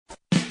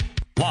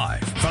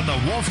Live from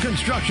the Wolf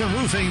Construction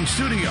Roofing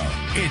Studio,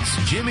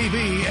 it's Jimmy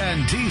B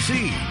and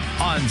TC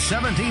on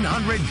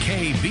 1700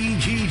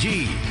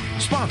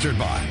 KBGG. Sponsored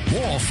by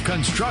Wolf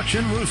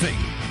Construction Roofing.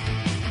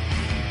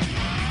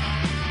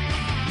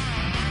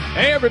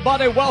 Hey,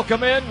 everybody,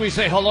 welcome in. We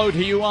say hello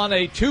to you on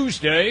a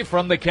Tuesday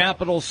from the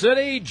capital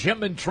city.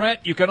 Jim and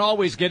Trent, you can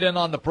always get in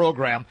on the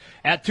program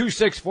at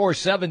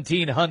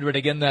 264-1700.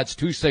 Again, that's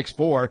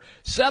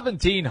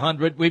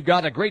 264-1700. We've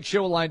got a great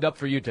show lined up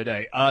for you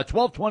today.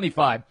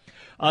 1225.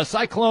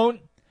 Cyclone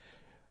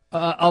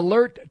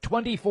Alert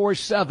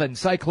 24/7.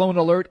 Cyclone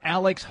Alert.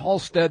 Alex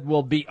Halstead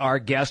will be our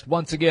guest.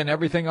 Once again,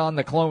 everything on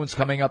the Clones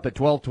coming up at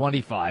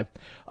 1225.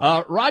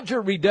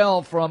 Roger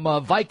Riedel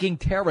from Viking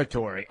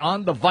Territory.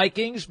 On the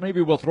Vikings,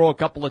 maybe we'll throw a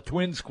couple of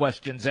Twins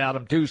questions at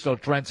him, too, so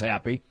Trent's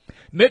happy.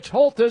 Mitch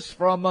Holtis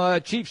from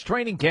Chiefs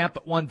Training Camp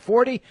at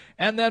 140.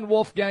 And then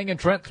Wolfgang and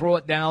Trent throw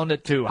it down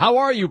at 2. How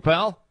are you,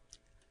 pal?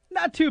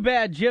 Not too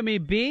bad, Jimmy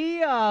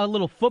B. A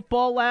little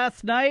football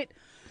last night.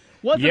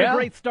 Wasn't a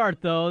great start,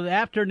 though. The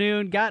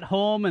afternoon, got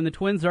home, and the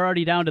Twins are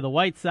already down to the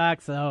White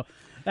Sox, so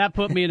that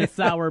put me in a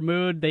sour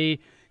mood. They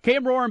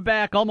came roaring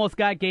back, almost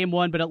got game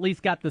one, but at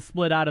least got the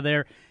split out of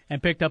there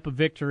and picked up a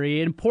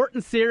victory.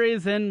 Important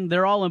series, and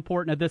they're all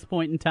important at this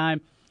point in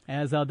time,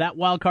 as that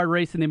wild card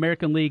race in the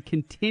American League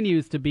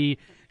continues to be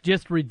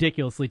just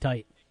ridiculously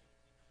tight.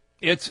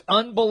 It's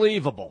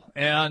unbelievable.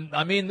 And,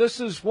 I mean,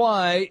 this is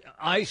why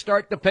I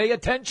start to pay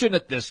attention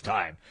at this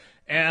time.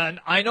 And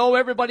I know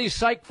everybody's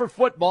psyched for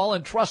football,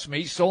 and trust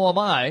me, so am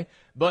I.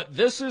 But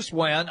this is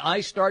when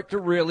I start to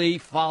really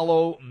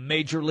follow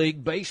Major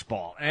League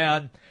Baseball.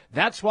 And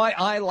that's why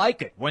I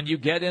like it when you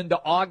get into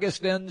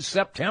August and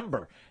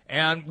September.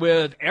 And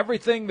with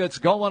everything that's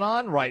going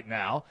on right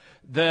now,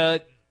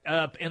 that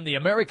in the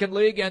American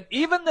League and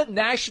even the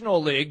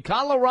National League,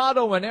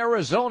 Colorado and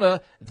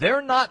Arizona,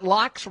 they're not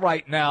locks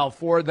right now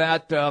for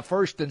that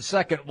first and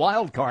second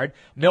wild card.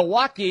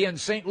 Milwaukee and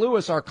St.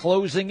 Louis are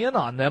closing in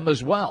on them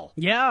as well.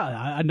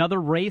 Yeah, another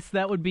race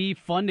that would be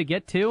fun to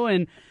get to.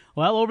 And,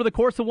 well, over the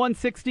course of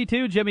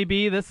 162, Jimmy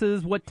B, this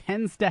is what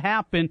tends to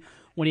happen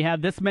when you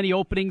have this many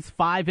openings,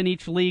 5 in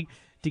each league.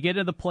 To get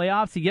into the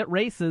playoffs, you get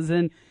races,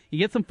 and you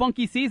get some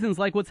funky seasons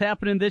like what's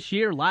happening this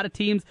year. A lot of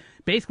teams,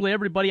 basically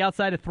everybody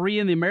outside of 3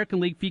 in the American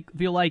League,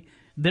 feel like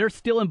they're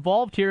still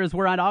involved here as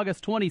we're on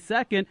August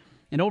 22nd.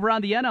 And over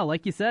on the NL,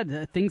 like you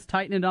said, things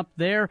tightening up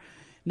there.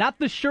 Not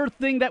the sure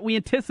thing that we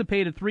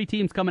anticipated, 3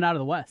 teams coming out of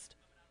the West.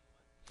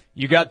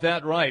 You got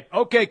that right.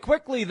 Okay,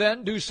 quickly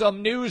then, do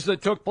some news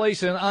that took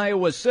place in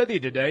Iowa City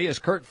today as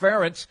Kurt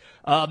Ferentz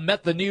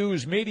met the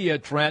news media,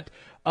 Trent.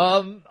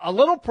 A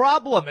little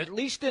problem, at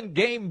least in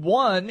game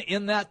 1,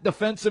 in that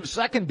defensive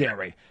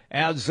secondary,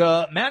 as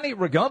Manny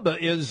Rugamba,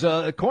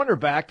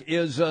 cornerback,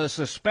 is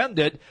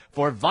suspended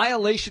for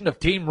violation of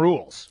team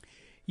rules.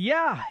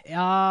 Yeah,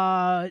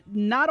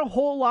 not a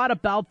whole lot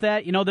about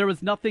that. You know, there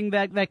was nothing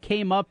that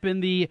came up in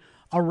the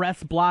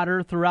arrest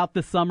blotter throughout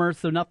the summer,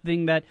 so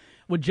nothing that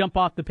would jump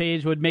off the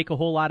page would make a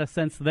whole lot of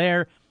sense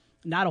there.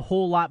 Not a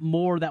whole lot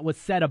more that was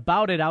said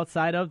about it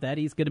outside of that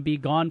he's going to be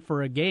gone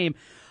for a game.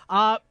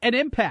 An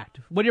impact.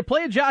 When you're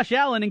playing Josh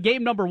Allen in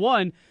game number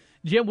 1,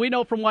 Jim, we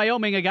know from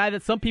Wyoming, a guy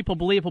that some people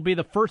believe will be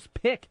the first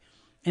pick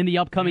in the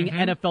upcoming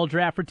NFL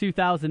draft for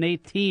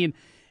 2018.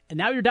 And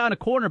now you're down a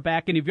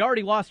cornerback, and you've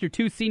already lost your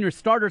 2 senior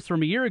starters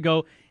from a year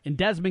ago in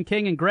Desmond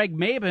King and Greg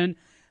Maben.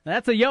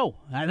 That's a yo.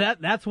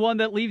 That's one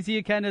that leaves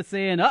you kind of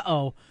saying,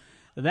 uh-oh,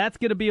 that's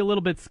going to be a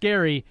little bit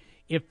scary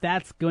if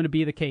that's going to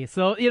be the case.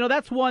 So, you know,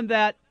 that's one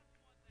that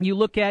you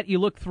look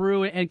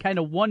through and kind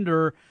of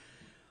wonder,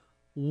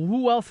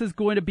 who else is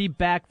going to be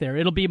back there?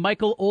 It'll be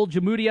Michael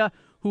Oljamudia,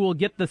 who will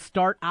get the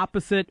start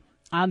opposite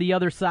on the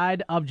other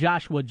side of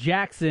Joshua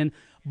Jackson.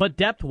 But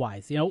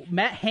depth-wise, you know,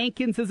 Matt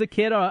Hankins is a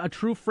kid, a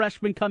true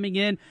freshman coming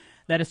in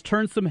that has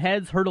turned some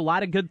heads, heard a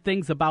lot of good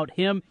things about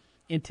him.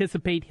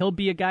 Anticipate he'll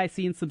be a guy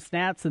seeing some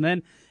snaps. And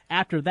then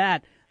after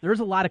that,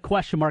 there's a lot of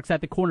question marks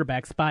at the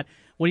cornerback spot.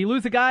 When you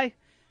lose a guy,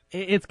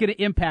 it's going to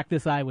impact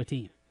this Iowa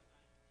team.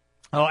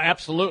 Oh,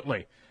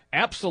 absolutely.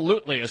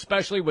 Absolutely,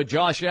 especially with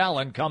Josh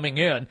Allen coming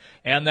in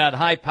and that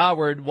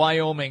high-powered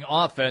Wyoming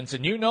offense.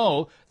 And you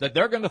know that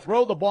they're going to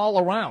throw the ball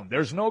around.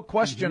 There's no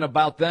question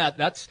about that.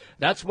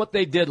 That's what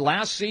they did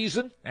last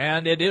season,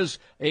 and it is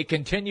a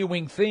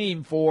continuing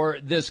theme for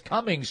this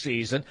coming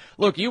season.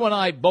 Look, you and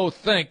I both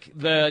think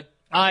that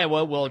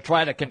Iowa will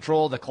try to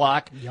control the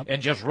clock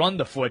and just run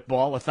the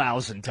football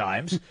 1,000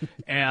 times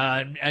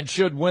and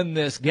should win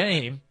this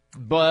game.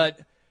 But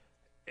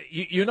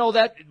you know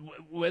that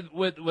with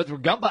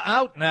Rugamba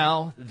out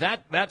now,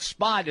 that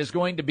spot is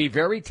going to be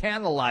very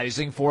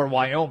tantalizing for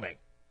Wyoming.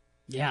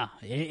 Yeah,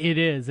 it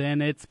is,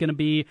 and it's going to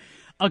be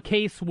a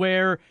case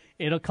where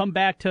it'll come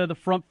back to the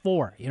front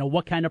 4. You know,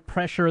 what kind of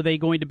pressure are they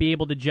going to be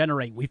able to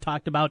generate? We've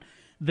talked about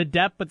the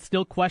depth, but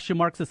still question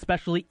marks,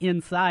 especially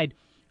inside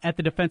at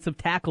the defensive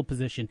tackle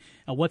position.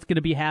 What's going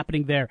to be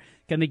happening there?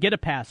 Can they get a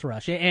pass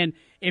rush? And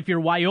if you're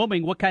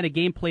Wyoming, what kind of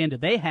game plan do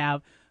they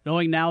have,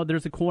 knowing now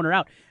there's a corner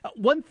out?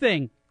 One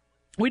thing,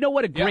 we know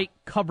what a great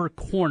cover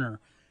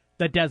corner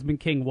that Desmond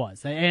King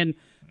was. And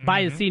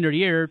By his senior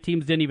year,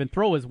 teams didn't even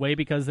throw his way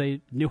because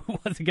they knew it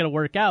wasn't going to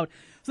work out.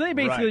 So they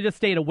basically just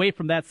stayed away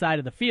from that side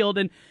of the field.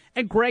 And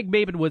Greg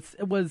Maben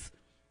was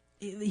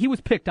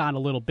picked on a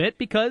little bit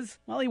because,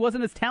 well, he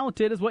wasn't as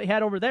talented as what he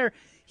had over there.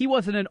 He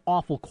wasn't an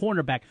awful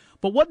cornerback.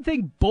 But one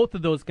thing both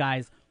of those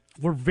guys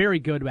were very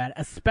good at,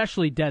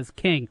 especially Des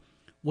King,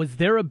 was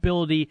their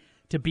ability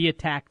to be a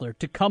tackler,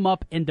 to come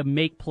up and to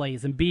make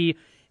plays and be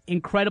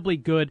incredibly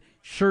good,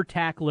 sure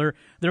tackler.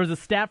 There was a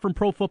stat from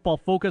Pro Football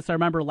Focus, I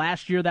remember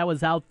last year that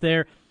was out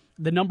there.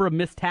 The number of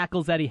missed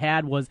tackles that he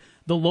had was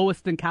the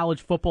lowest in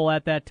college football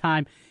at that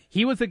time.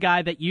 He was a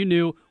guy that you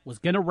knew was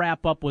going to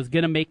wrap up, was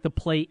going to make the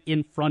play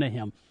in front of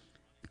him.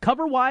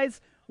 Cover-wise,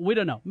 we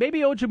don't know. Maybe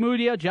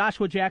Ojemudia,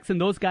 Joshua Jackson,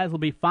 those guys will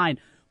be fine.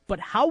 But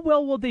how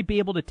well will they be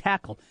able to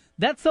tackle?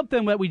 That's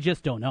something that we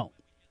just don't know.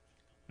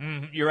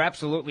 You're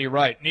absolutely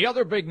right. And the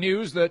other big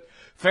news that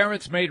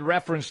Ferentz made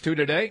reference to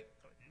today,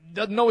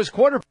 doesn't know his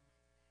quarterback.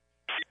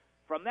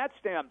 From that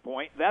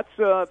standpoint, that's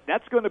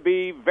going to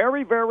be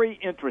very, very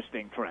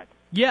interesting, Trent.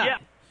 Yeah.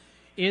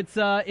 It's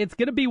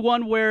going to be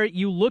one where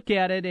you look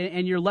at it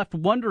and you're left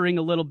wondering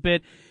a little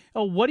bit,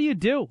 what do you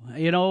do?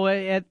 You know,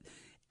 at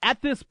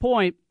this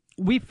point,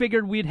 we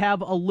figured we'd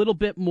have a little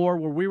bit more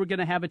where we were going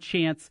to have a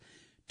chance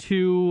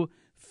to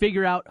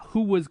figure out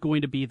who was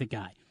going to be the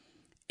guy.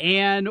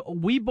 And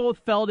we both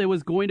felt it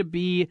was going to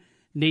be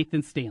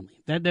Nathan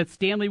Stanley, that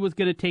Stanley was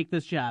going to take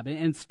this job.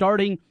 And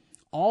starting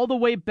all the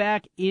way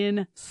back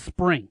in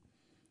spring,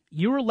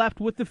 you were left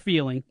with the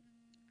feeling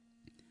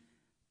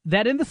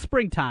that in the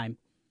springtime,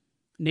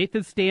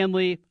 Nathan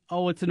Stanley,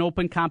 it's an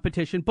open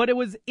competition, but it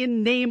was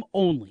in name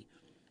only.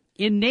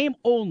 In name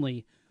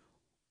only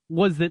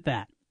was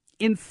that.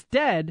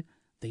 Instead,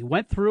 they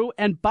went through,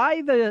 and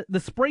by the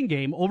spring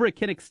game over at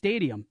Kinnick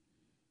Stadium,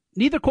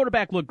 neither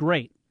quarterback looked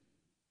great.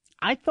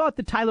 I thought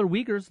that Tyler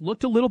Wiegers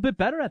looked a little bit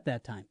better at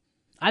that time.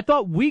 I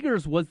thought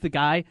Wiegers was the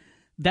guy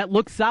that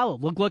looked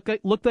solid,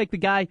 looked like the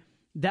guy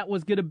that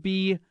was going to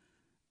be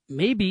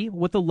maybe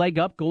with a leg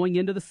up going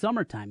into the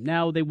summertime.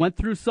 Now, they went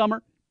through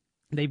summer.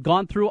 They've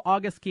gone through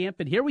August camp,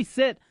 and here we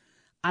sit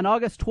on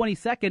August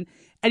 22nd,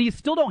 and you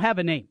still don't have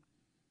a name.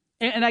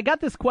 And I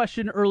got this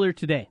question earlier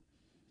today,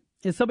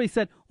 and somebody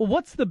said, well,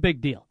 what's the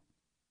big deal?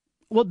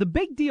 Well, the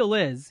big deal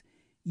is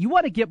you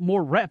want to get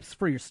more reps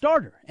for your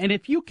starter. And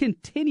if you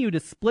continue to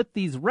split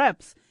these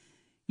reps,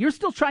 you're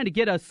still trying to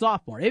get a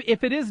sophomore.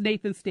 If it is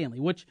Nathan Stanley,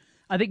 which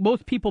I think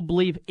most people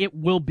believe it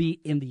will be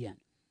in the end.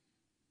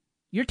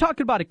 You're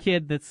talking about a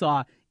kid that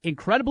saw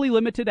incredibly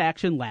limited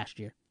action last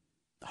year,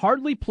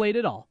 hardly played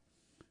at all.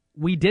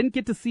 We didn't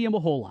get to see him a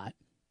whole lot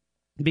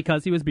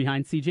because he was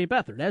behind C.J.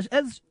 Beathard,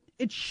 as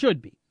it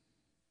should be.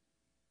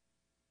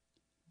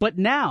 But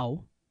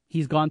now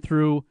he's gone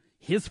through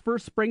his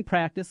first spring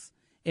practice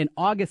in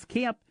August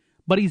camp,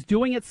 but he's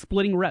doing it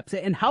splitting reps.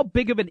 And how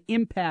big of an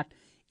impact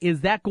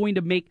is that going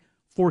to make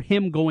for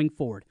him going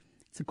forward?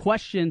 It's a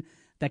question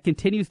that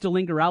continues to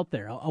linger out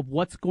there of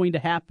what's going to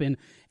happen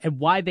and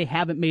why they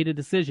haven't made a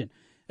decision.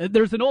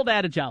 There's an old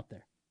adage out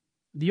there.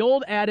 The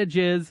old adage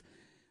is,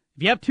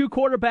 if you have two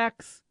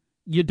quarterbacks,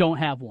 you don't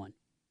have one.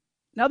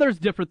 Now, there's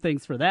different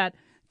things for that.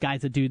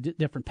 Guys that do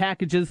different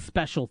packages,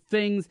 special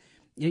things.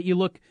 You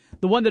look,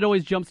 the one that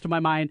always jumps to my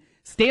mind,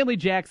 Stanley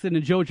Jackson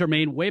and Joe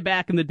Germain way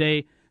back in the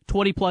day,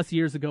 20-plus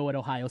years ago at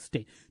Ohio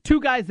State. Two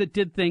guys that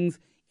did things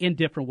in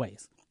different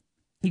ways.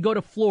 You go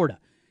to Florida,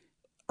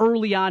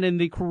 early on in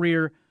the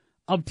career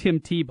of Tim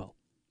Tebow.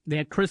 They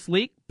had Chris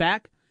Leak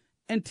back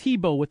and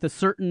Tebow with a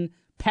certain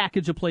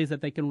package of plays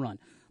that they can run.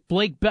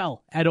 Blake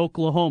Bell at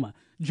Oklahoma.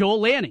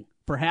 Joel Lanning,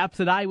 perhaps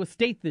at Iowa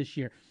State this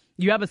year.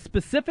 You have a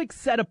specific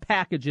set of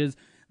packages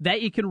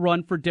that you can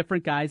run for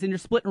different guys, and you're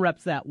splitting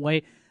reps that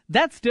way.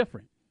 That's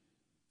different.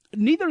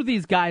 Neither of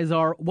these guys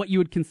are what you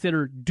would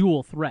consider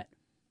dual threat.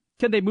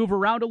 Can they move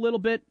around a little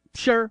bit?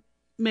 Sure,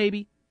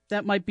 maybe.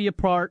 That might be a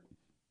part.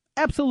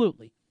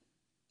 Absolutely.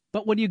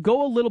 But when you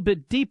go a little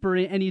bit deeper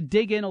and you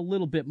dig in a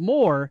little bit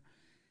more,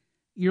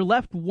 you're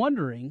left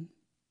wondering,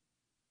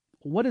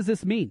 what does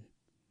this mean?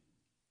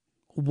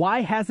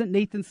 Why hasn't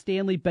Nathan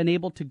Stanley been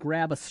able to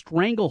grab a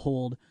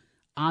stranglehold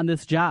on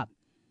this job?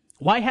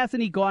 Why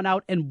hasn't he gone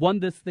out and won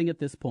this thing at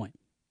this point?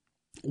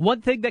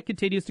 One thing that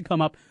continues to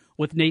come up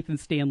with Nathan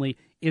Stanley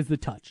is the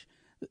touch.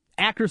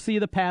 Accuracy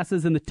of the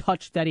passes and the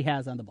touch that he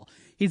has on the ball.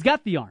 He's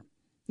got the arm.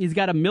 He's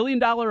got $1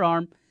 million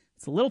arm.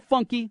 It's a little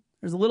funky.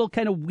 There's a little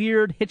kind of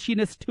weird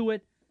hitchiness to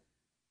it,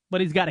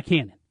 but he's got a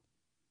cannon.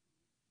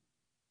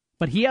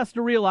 But he has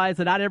to realize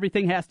that not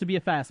everything has to be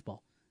a fastball.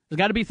 There's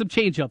got to be some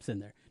changeups in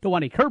there. Don't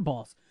want any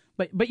curveballs,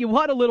 but you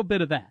want a little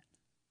bit of that.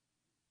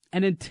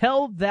 And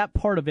until that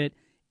part of it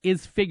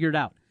is figured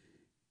out,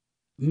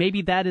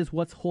 maybe that is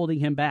what's holding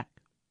him back.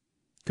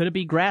 Could it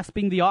be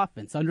grasping the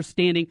offense,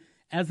 understanding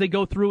as they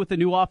go through with a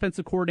new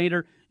offensive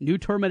coordinator, new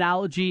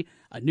terminology,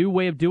 a new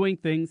way of doing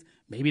things?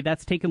 Maybe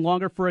that's taken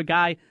longer for a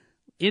guy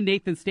in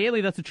Nathan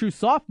Stanley that's a true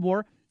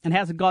sophomore and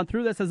hasn't gone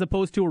through this, as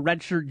opposed to a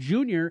redshirt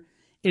junior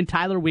in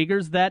Tyler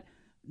Wiegers that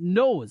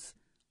knows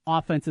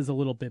offense is a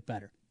little bit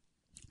better,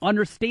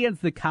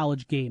 understands the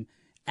college game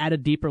at a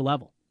deeper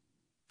level.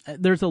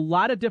 There's a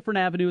lot of different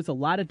avenues, a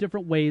lot of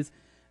different ways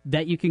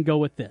that you can go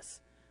with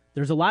this.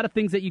 There's a lot of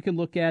things that you can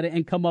look at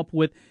and come up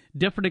with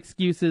different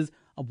excuses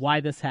of why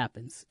this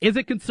happens. Is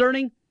it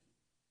concerning?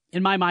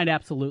 In my mind,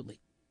 absolutely.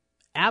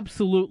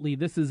 Absolutely.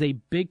 This is a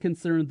big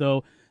concern,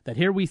 though, that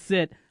here we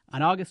sit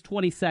on August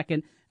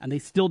 22nd, and they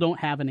still don't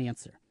have an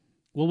answer.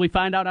 Will we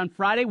find out on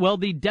Friday? Well,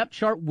 the depth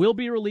chart will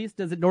be released,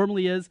 as it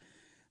normally is,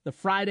 the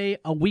Friday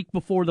a week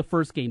before the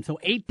first game. So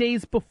 8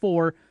 days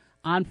before,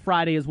 on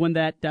Friday, is when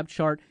that depth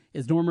chart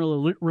is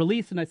normally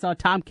released. And I saw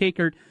Tom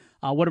Kakert,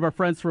 one of our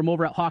friends from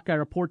over at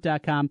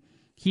HawkeyeReport.com,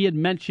 he had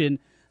mentioned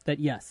that,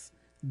 yes,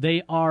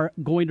 they are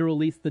going to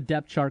release the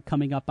depth chart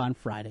coming up on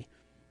Friday.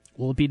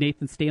 Will it be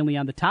Nathan Stanley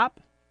on the top?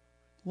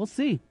 We'll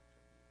see.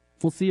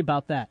 We'll see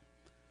about that.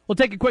 We'll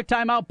take a quick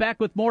timeout, back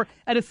with more,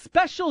 and a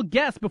special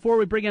guest before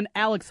we bring in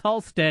Alex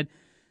Halstead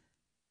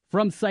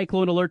from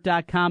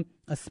CycloneAlert.com.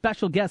 A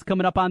special guest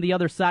coming up on the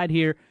other side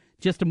here.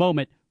 Just a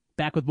moment.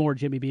 Back with more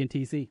Jimmy B and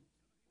TC.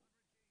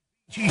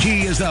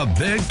 GG is the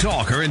big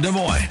talker in Des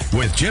Moines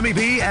with Jimmy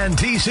B and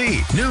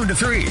TC. Noon to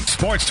 3.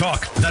 Sports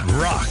talk that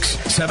rocks.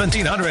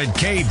 1700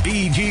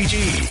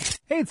 KBGG.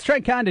 Hey, it's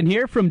Trent Condon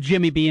here from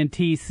Jimmy B and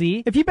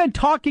TC. If you've been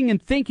talking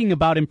and thinking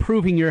about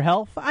improving your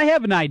health, I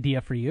have an idea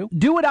for you.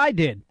 Do what I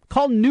did.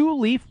 Call New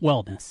Leaf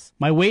Wellness.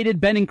 My weight had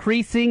been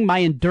increasing,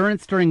 my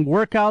endurance during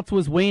workouts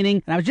was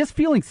waning, and I was just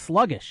feeling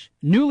sluggish.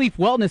 New Leaf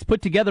Wellness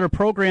put together a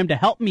program to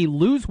help me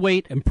lose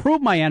weight,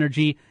 improve my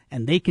energy,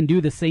 and they can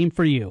do the same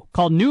for you.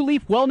 Call New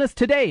Leaf Wellness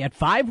today at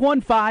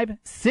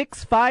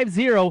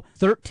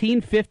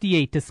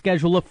 515-650-1358 to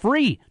schedule a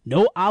free,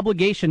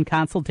 no-obligation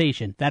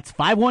consultation. That's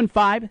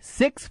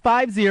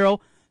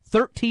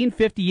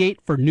 515-650-1358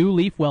 for New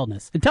Leaf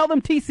Wellness. And tell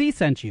them TC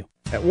sent you.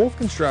 At Wolf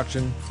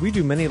Construction, we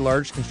do many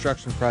large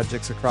construction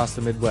projects across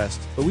the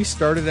Midwest, but we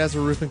started as a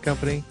roofing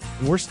company,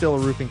 and we're still a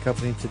roofing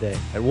company today.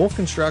 At Wolf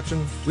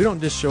Construction, we don't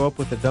just show up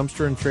with a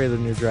dumpster and trailer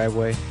in your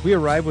driveway. We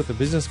arrive with a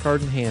business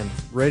card in hand,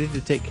 ready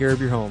to take care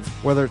of your home.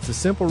 Whether it's a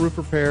simple roof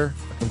repair,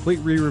 a complete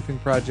re-roofing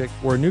project,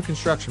 or a new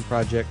construction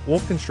project,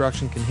 Wolf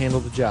Construction can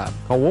handle the job.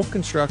 Call Wolf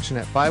Construction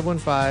at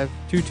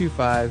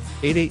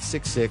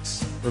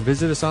 515-225-8866 or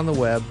visit us on the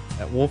web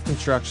at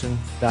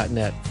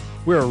wolfconstruction.net.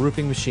 We're a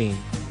roofing machine.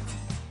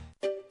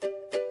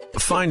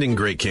 Finding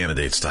great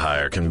candidates to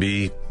hire can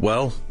be,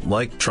 well,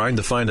 like trying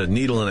to find a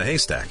needle in a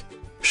haystack.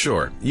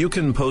 Sure, you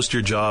can post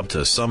your job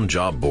to some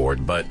job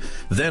board, but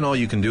then all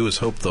you can do is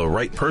hope the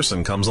right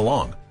person comes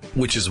along,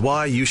 which is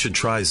why you should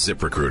try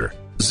ZipRecruiter.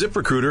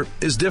 ZipRecruiter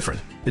is different.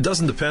 It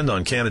doesn't depend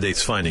on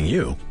candidates finding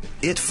you.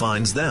 It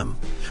finds them.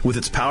 With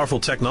its powerful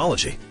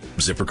technology,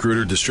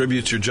 ZipRecruiter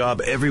distributes your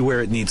job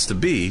everywhere it needs to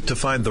be to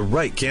find the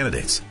right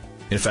candidates.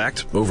 In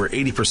fact, over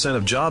 80%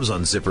 of jobs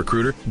on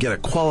ZipRecruiter get a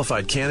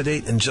qualified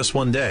candidate in just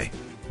one day.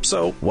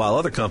 So, while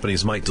other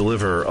companies might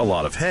deliver a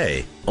lot of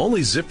hay,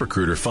 only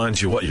ZipRecruiter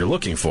finds you what you're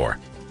looking for.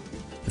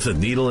 The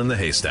needle in the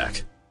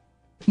haystack.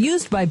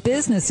 Used by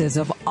businesses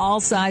of all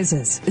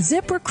sizes,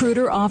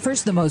 ZipRecruiter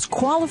offers the most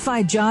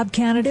qualified job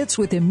candidates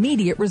with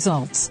immediate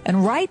results.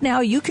 And right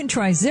now you can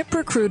try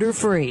ZipRecruiter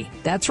free.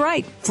 That's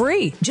right,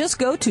 free. Just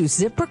go to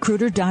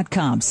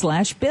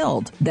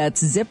ZipRecruiter.com/build.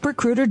 That's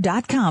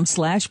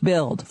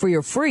ZipRecruiter.com/build for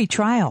your free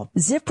trial.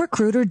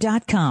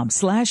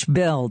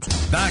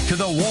 ZipRecruiter.com/build. Back to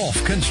the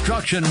Wolf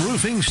Construction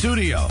Roofing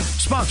Studio.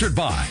 Sponsored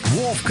by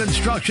Wolf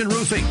Construction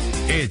Roofing.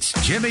 It's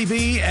Jimmy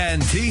B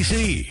and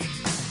TC.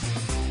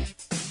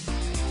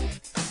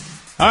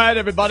 All right,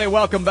 everybody,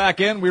 welcome back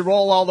in. We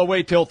roll all the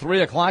way till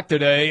 3 o'clock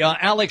today.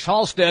 Alex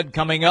Halstead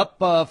coming up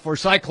for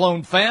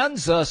Cyclone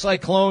fans.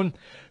 Cyclone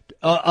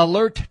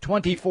Alert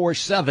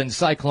 24/7,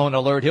 Cyclone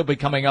Alert. He'll be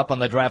coming up on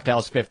the Draft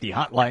House 50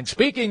 hotline.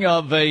 Speaking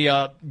of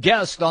a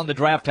guest on the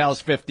Draft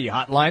House 50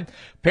 hotline,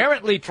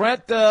 apparently,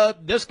 Trent,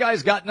 this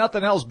guy's got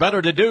nothing else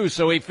better to do,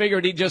 so he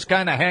figured he'd just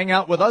kind of hang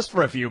out with us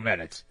for a few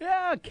minutes.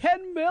 Yeah,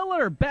 Ken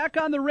Miller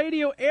back on the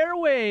radio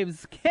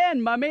airwaves.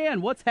 Ken, my man,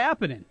 what's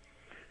happening?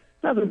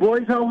 Nothing,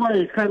 boys. How are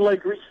you? It's kind of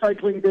like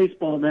recycling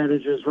baseball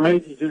managers,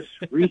 right? You just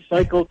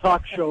recycle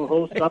talk show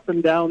hosts up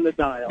and down the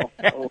dial.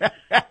 So,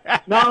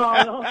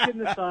 no,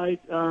 kidding aside,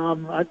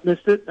 I've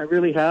missed it. I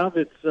really have.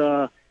 It's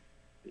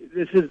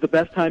this is the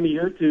best time of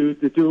year to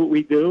do what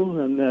we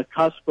do, on the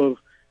cusp of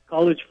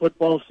college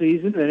football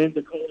season and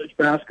into college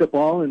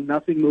basketball, and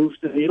nothing moves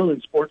the needle in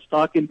sports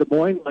talk in Des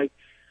Moines like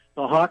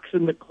the Hawks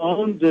and the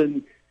Clones.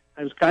 And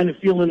I was kind of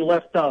feeling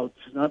left out,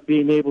 not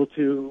being able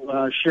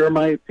to share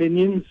my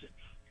opinions.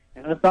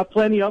 And I've got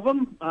plenty of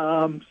them,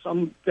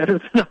 some better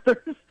than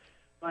others.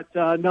 But,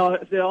 no,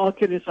 all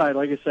kidding aside,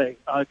 like I say,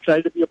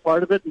 excited to be a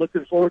part of it.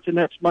 Looking forward to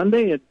next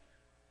Monday at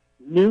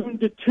noon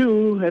to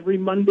 2 every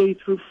Monday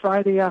through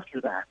Friday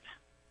after that.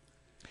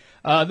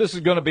 This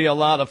is going to be a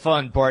lot of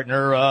fun,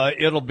 partner.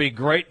 It'll be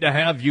great to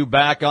have you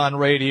back on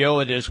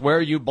radio. It is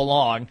where you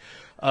belong.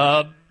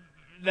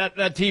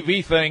 That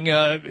TV thing,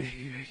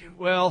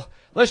 well,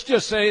 let's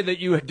just say that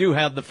you do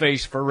have the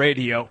face for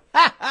radio.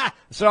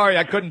 Sorry,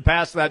 I couldn't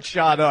pass that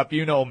shot up.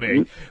 You know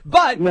me.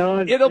 But no,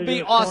 it'll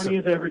be awesome.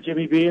 As ever,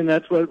 Jimmy B, and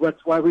that's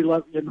why we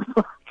love you.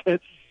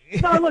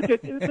 No, look, the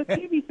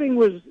TV thing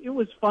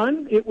was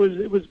fun. It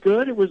was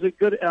good. It was a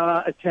good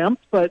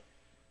attempt, but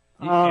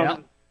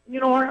you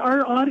know,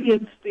 our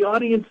audience, the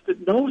audience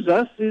that knows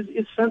us,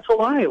 is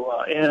Central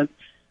Iowa, and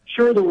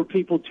sure, there were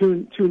people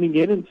tuning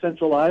in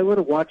Central Iowa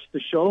to watch the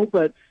show,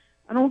 but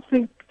I don't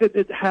think that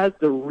it has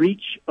the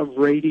reach of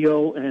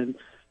radio. And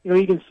you know,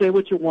 you can say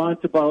what you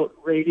want about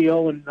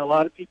radio, and a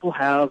lot of people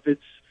have.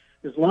 It's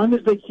as long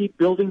as they keep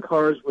building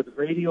cars with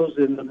radios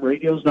in them,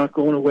 radio's not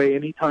going away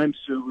anytime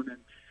soon.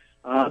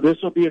 And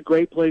this will be a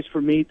great place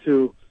for me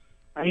to,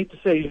 I hate to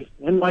say,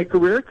 end my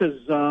career,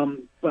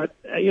 but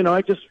you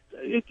know,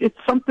 it's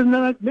something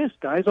that I've missed,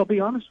 guys. I'll be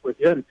honest with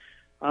you.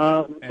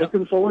 And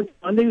looking forward to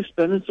Monday,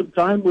 spending some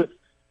time with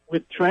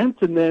Trent,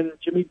 and then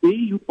Jimmy B.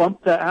 You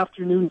bumped the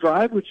afternoon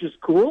drive, which is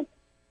cool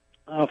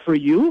for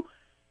you.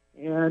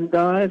 And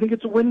I think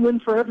it's a win-win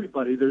for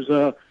everybody. There's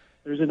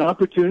an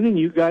opportunity, and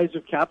you guys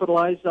have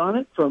capitalized on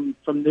it from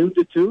noon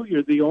to 2.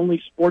 You're the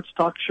only sports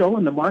talk show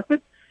in the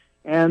market,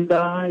 and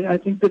I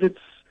think that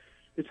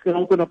it's going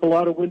to open up a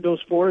lot of windows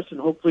for us, and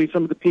hopefully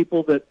some of the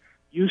people that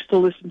used to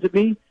listen to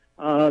me,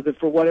 that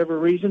for whatever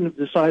reason have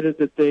decided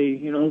that they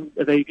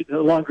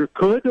no longer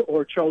could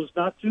or chose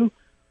not to,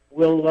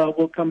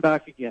 will come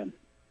back again.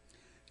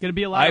 Going to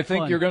be a lot of fun. I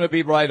think you're going to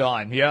be right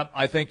on. Yeah,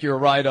 I think you're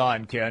right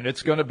on, Ken.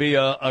 It's going to be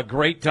a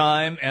great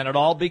time, and it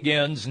all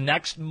begins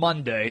next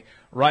Monday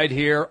right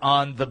here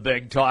on The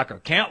Big Talker.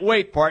 Can't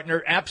wait,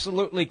 partner.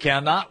 Absolutely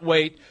cannot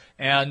wait.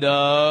 And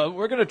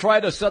we're going to try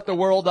to set the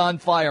world on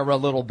fire a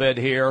little bit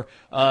here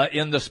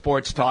in the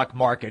sports talk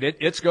market.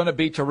 It's going to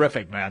be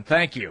terrific, man.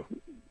 Thank you.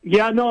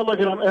 Yeah, no, look,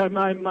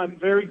 I'm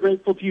very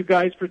grateful to you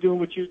guys for doing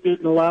what you did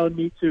and allowing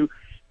me to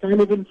kind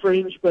of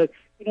infringe, but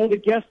you know, the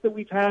guests that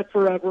we've had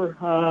forever,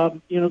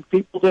 you know,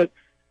 people that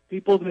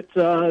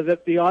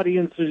the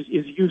audience is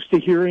used to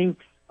hearing,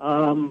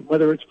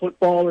 whether it's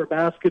football or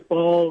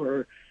basketball,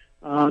 or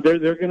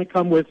they're going to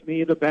come with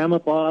me, the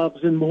Bama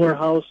Bobs and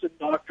Morehouse and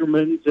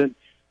Doctormans, and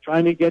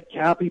trying to get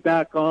Cappy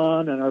back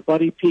on, and our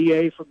buddy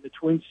PA from the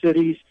Twin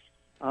Cities,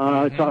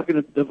 talking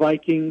to the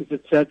Vikings,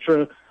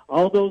 etc.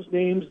 All those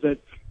names that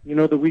you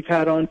know that we've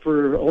had on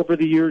for over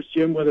the years,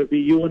 Jim, whether it be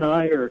you and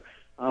I or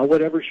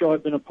whatever show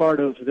I've been a part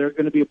of, they're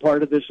going to be a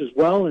part of this as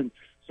well, and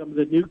some of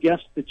the new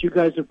guests that you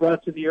guys have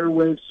brought to the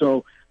airwaves.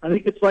 So I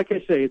think it's, like I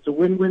say, it's a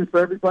win-win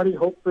for everybody.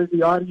 Hopefully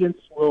the audience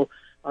will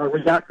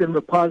react in a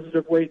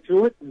positive way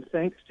to it, and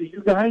thanks to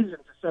you guys and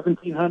to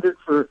 1700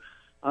 for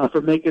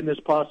making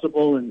this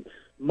possible. And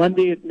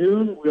Monday at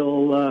noon,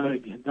 we'll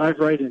dive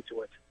right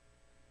into it.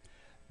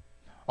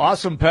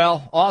 Awesome,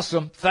 pal.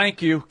 Awesome.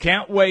 Thank you.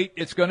 Can't wait.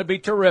 It's going to be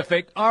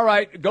terrific. All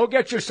right, go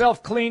get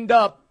yourself cleaned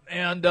up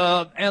and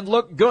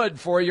look good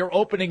for your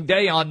opening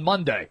day on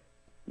Monday.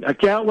 I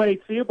can't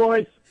wait. See you,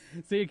 boys.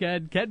 See you,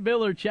 Ken. Ken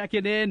Miller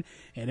checking in,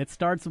 and it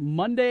starts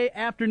Monday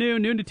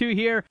afternoon, noon to 2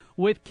 here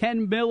with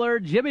Ken Miller.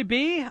 Jimmy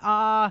B,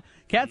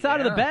 cat's out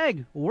of the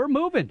bag. We're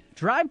moving.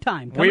 Drive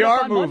time. We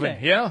are moving. Monday.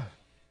 Yeah,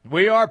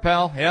 we are,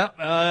 pal.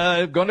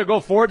 Yeah, going to go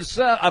 4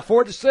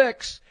 to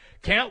 6.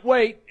 Can't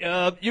wait.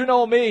 You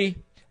know me.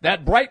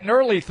 That bright and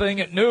early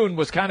thing at noon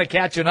was kind of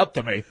catching up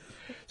to me.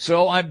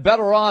 So I'm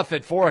better off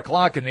at 4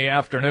 o'clock in the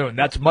afternoon.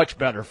 That's much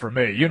better for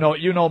me. You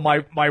know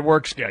my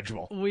work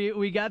schedule.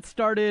 We got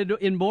started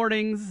in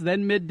mornings,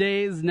 then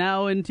middays,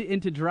 now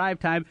into drive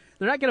time.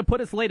 They're not going to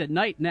put us late at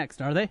night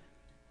next, are they?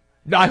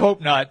 I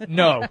hope not.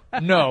 No.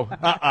 No.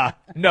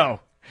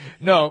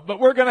 But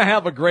we're going to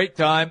have a great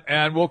time,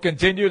 and we'll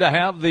continue to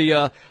have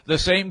the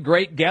same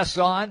great guests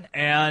on,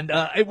 and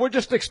we're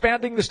just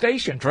expanding the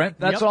station, Trent.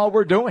 That's all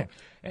we're doing,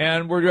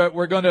 and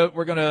we're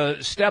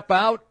gonna step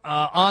out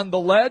on the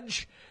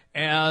ledge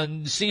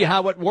and see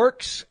how it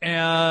works.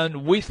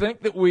 And we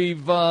think that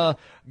we've got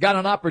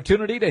an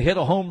opportunity to hit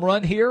a home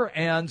run here,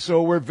 and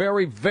so we're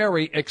very,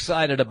 very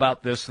excited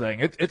about this thing.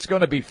 It's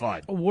going to be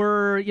fun.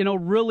 We're,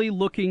 really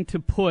looking to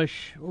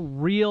push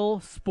real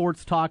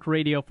sports talk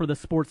radio for the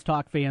sports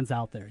talk fans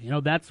out there.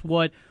 That's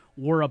what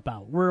we're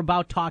about. We're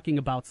about talking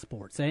about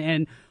sports.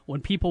 And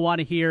when people want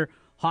to hear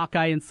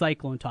Hawkeye and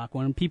Cyclone talk,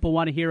 when people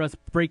want to hear us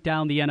break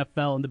down the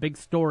NFL and the big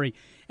story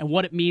and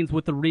what it means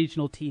with the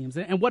regional teams,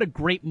 and what a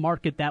great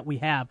market that we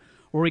have,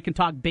 where we can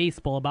talk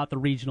baseball about the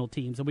regional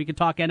teams, and we can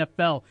talk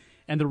NFL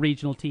and the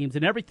regional teams,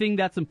 and everything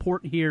that's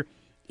important here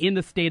in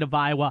the state of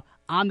Iowa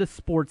on the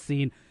sports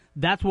scene.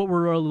 That's what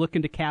we're really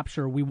looking to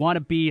capture. We want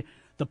to be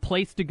the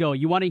place to go.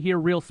 You want to hear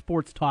real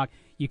sports talk,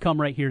 you come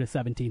right here to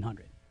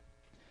 1700.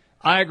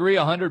 I agree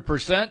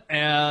 100%,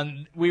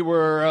 and we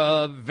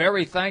were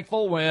very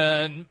thankful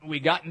when we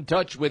got in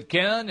touch with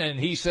Ken, and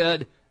he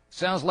said,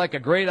 sounds like a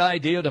great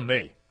idea to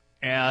me.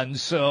 And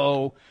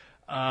so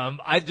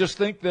I just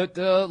think that,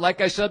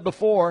 like I said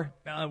before,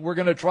 we're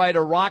going to try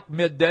to rock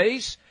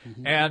middays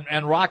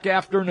and rock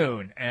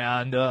afternoon.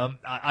 And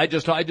I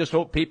just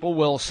hope people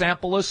will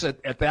sample us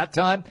at that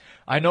time.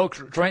 I know,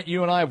 Trent,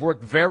 you and I have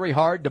worked very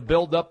hard to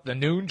build up the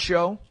noon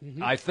show.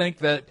 I think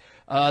that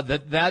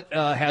that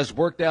has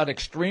worked out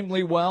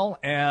extremely well,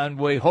 and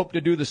we hope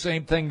to do the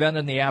same thing then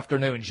in the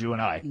afternoons, you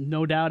and I.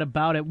 No doubt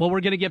about it. Well,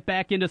 we're going to get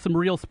back into some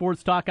real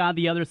sports talk on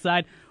the other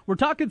side. We're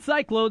talking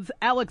Cyclones.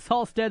 Alex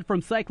Halstead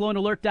from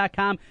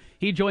CycloneAlert.com.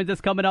 He joins us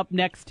coming up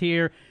next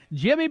here.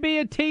 Jimmy B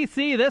and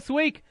TC this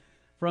week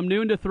from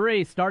noon to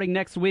 3. Starting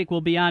next week,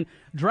 we'll be on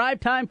Drive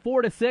Time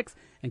 4 to 6.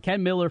 And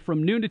Ken Miller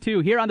from noon to 2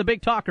 here on the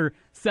Big Talker,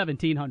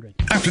 1700.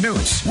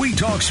 Afternoons, we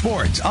talk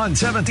sports on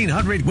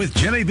 1700 with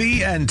Jimmy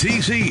B and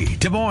TC,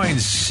 Des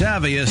Moines'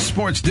 savviest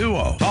sports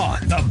duo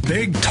on the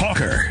Big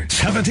Talker,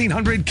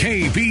 1700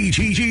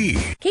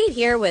 KBGG. Kate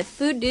here with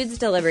Food Dudes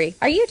Delivery.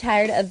 Are you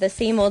tired of the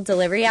same old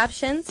delivery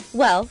options?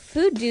 Well,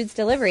 Food Dudes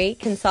Delivery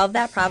can solve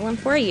that problem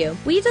for you.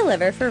 We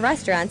deliver for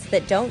restaurants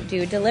that don't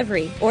do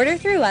delivery. Order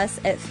through us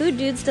at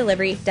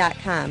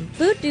fooddudesdelivery.com.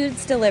 Food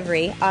Dudes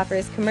Delivery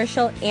offers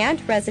commercial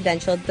and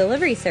residential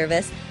delivery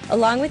service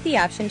along with the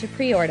option to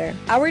pre-order.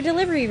 Our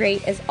delivery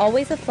rate is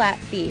always a flat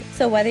fee,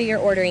 so whether you're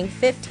ordering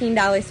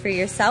 $15 for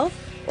yourself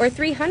or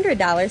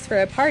 $300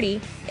 for a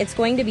party, it's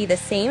going to be the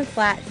same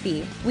flat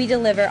fee. We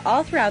deliver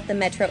all throughout the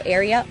metro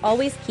area,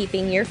 always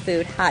keeping your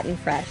food hot and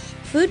fresh.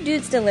 Food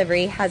Dudes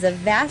Delivery has a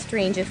vast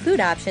range of food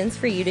options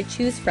for you to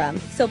choose from,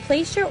 so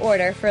place your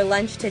order for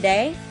lunch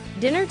today,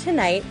 dinner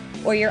tonight,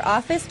 or your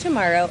office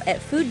tomorrow at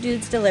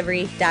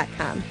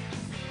fooddudesdelivery.com.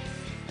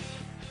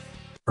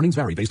 Earnings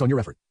vary based on your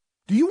effort.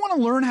 Do you want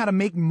to learn how to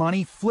make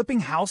money flipping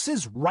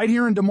houses right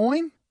here in Des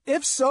Moines?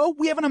 If so,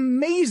 we have an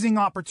amazing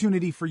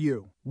opportunity for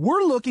you.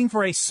 We're looking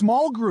for a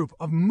small group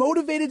of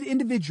motivated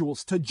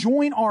individuals to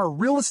join our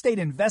real estate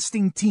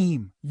investing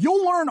team.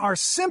 You'll learn our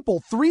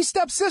simple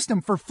 3-step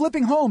system for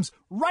flipping homes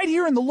right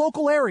here in the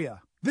local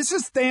area. This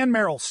is Than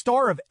Merrill,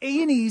 star of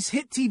A&E's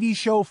hit TV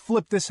show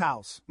Flip This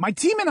House. My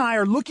team and I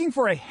are looking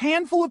for a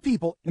handful of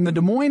people in the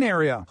Des Moines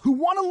area who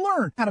want to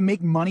learn how to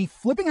make money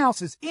flipping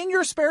houses in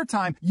your spare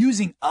time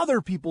using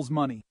other people's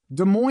money.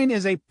 Des Moines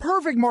is a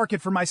perfect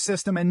market for my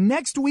system, and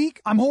next week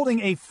I'm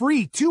holding a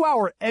free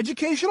 2-hour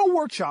educational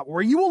workshop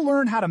where you will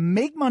learn how to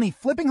make money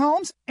flipping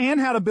homes and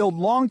how to build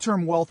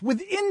long-term wealth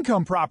with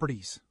income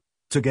properties.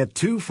 To get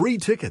 2 free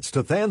tickets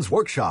to Than's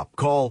workshop,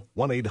 call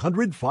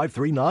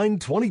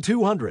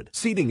 1-800-539-2200.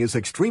 Seating is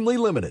extremely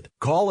limited.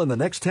 Call in the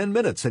next 10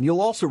 minutes and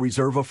you'll also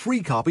reserve a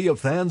free copy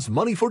of Than's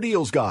Money for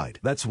Deals Guide.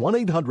 That's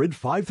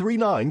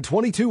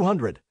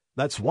 1-800-539-2200.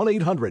 That's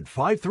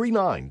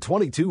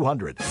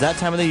 1-800-539-2200. It's that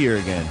time of the year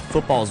again.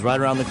 Football's right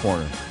around the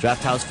corner.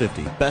 Draft House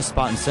 50. Best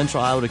spot in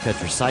Central Iowa to catch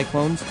your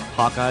Cyclones,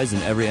 Hawkeyes,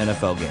 and every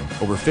NFL game.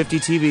 Over 50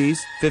 TVs,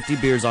 50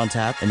 beers on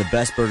tap, and the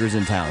best burgers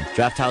in town.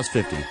 Draft House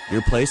 50.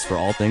 Your place for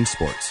all things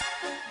sports.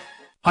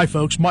 Hi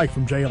folks, Mike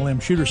from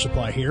JLM Shooter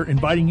Supply here,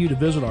 inviting you to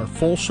visit our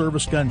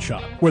full-service gun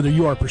shop. Whether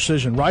you are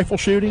precision rifle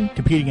shooting,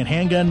 competing in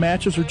handgun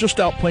matches, or just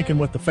out plinking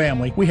with the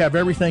family, we have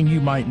everything you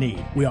might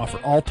need. We offer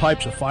all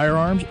types of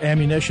firearms,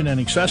 ammunition,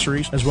 and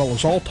accessories, as well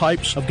as all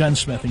types of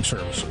gunsmithing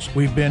services.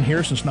 We've been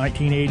here since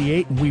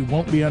 1988, and we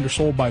won't be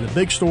undersold by the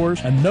big stores,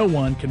 and no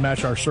one can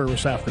match our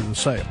service after the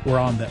sale. We're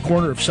on the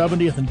corner of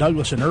 70th and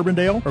Douglas in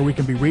Urbandale, or we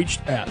can be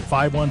reached at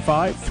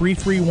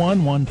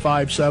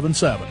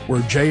 515-331-1577.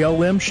 We're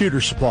JLM Shooter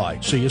Supply.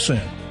 See you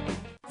soon.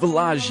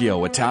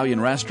 Villaggio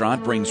Italian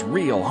Restaurant brings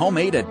real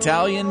homemade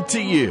Italian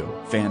to you.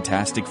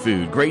 Fantastic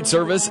food, great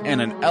service, and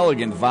an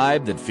elegant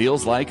vibe that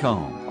feels like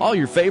home. All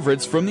your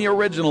favorites from the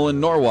original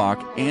in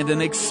Norwalk and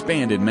an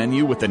expanded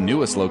menu with the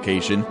newest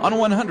location on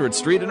 100th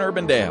Street in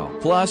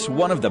Urbandale. Plus,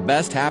 one of the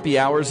best happy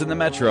hours in the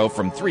metro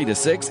from 3 to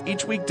 6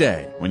 each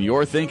weekday. When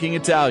you're thinking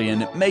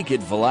Italian, make it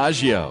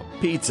Villaggio.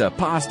 Pizza,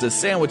 pasta,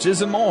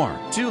 sandwiches, and more.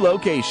 2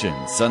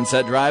 locations,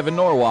 Sunset Drive in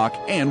Norwalk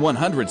and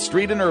 100th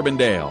Street in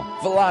Urbandale.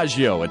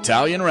 Villaggio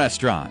Italian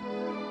Restaurant.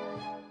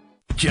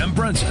 Jim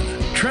Brunson,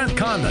 Trent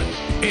Condon.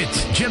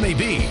 It's Jimmy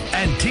B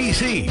and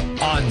TC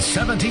on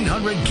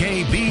 1700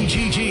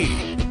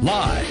 KBGG.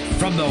 Live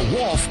from the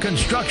Wolf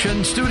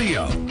Construction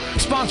Studio.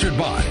 Sponsored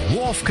by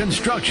Wolf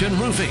Construction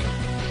Roofing.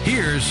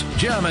 Here's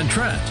Jim and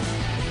Trent.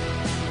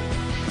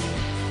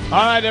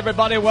 All right,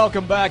 everybody,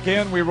 welcome back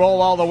in. We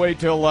roll all the way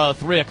till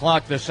 3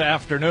 o'clock this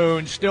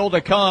afternoon. Still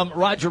to come,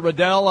 Roger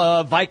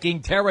Riddell,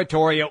 Viking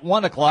territory at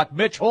 1 o'clock.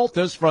 Mitch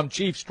Holthus from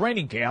Chiefs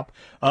training camp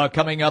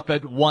coming up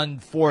at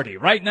 1:40.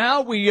 Right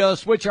now, we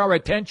switch our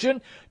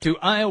attention to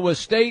Iowa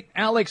State.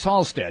 Alex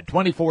Halstead,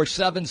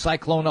 24/7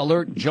 Cyclone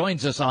Alert,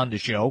 joins us on the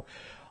show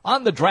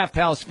on the Draft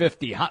House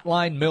 50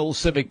 Hotline Mills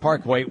Civic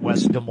Parkway,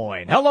 West Des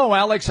Moines. Hello,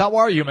 Alex. How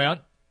are you, man?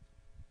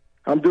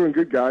 I'm doing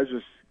good, guys.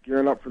 Just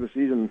gearing up for the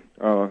season.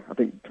 I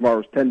think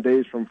tomorrow's 10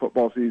 days from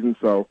football season,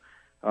 so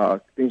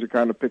things are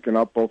kind of picking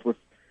up, both with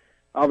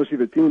obviously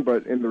the team,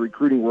 but in the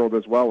recruiting world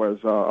as well, as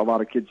a lot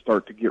of kids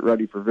start to get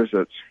ready for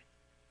visits.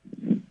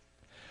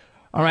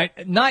 All right,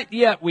 not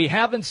yet. We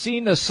haven't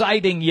seen a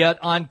sighting yet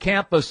on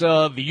campus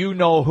of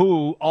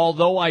you-know-who,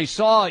 although I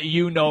saw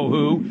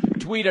you-know-who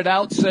tweeted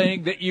out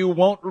saying that you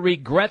won't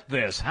regret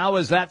this. How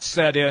has that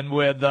set in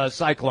with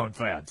Cyclone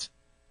fans?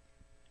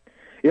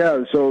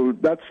 Yeah, so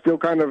that's still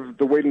kind of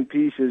the waiting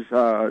piece is,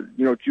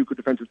 JUCO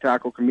defensive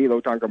tackle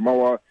Camilo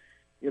Tangamoa,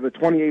 the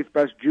 28th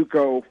best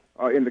JUCO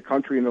in the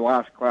country in the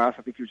last class.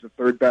 I think he was the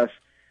third best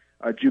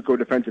JUCO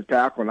defensive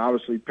tackle, and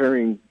obviously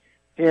pairing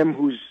him,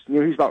 who's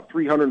he's about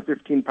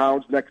 315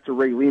 pounds, next to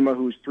Ray Lima,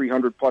 who's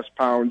 300-plus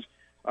pounds.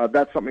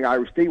 That's something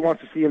Iowa State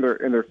wants to see, and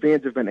their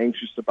fans have been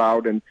anxious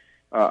about. And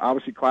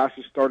obviously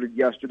classes started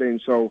yesterday,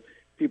 and so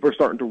people are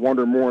starting to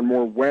wonder more and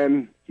more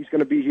when he's going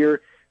to be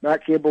here.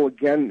 Matt Campbell,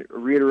 again,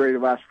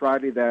 reiterated last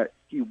Friday that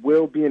he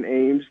will be in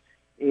Ames,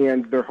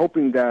 and they're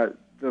hoping that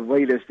the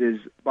latest is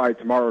by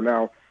tomorrow.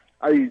 Now,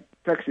 I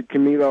texted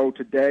Camilo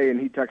today, and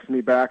he texted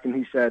me back, and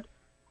he said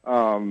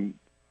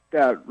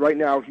that right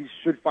now he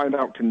should find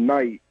out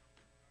tonight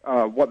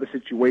what the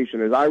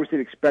situation is. Iowa State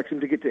expects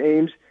him to get to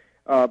Ames,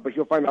 but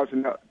he'll find out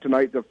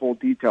tonight the full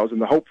details.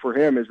 And the hope for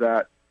him is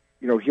that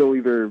he'll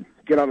either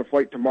get on a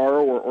flight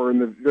tomorrow or in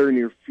the very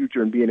near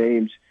future and be in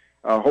Ames,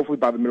 hopefully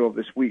by the middle of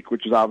this week,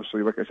 which is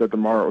obviously, like I said,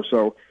 tomorrow.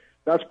 So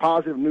that's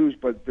positive news,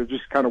 but they're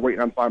just kind of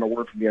waiting on final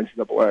word from the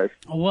NCAA.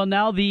 Well,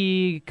 now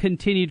the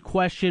continued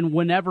question,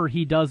 whenever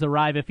he does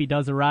arrive, if he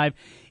does arrive,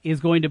 is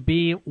going to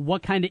be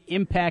what kind of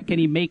impact can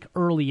he make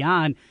early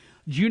on?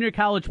 Junior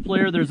college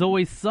player, there's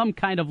always some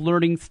kind of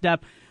learning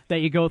step that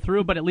you go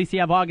through, but at least you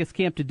have August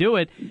camp to do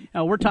it.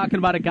 We're talking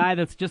about a guy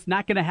that's just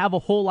not going to have a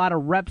whole lot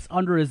of reps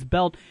under his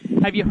belt.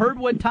 Have you heard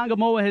what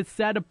Tongamoa has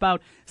said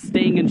about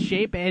staying in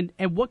shape, and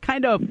what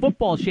kind of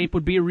football shape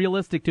would be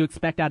realistic to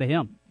expect out of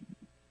him?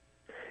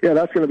 Yeah,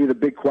 that's going to be the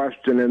big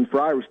question. And for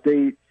Iowa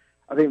State,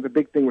 I think the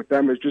big thing with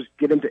them is just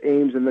get him to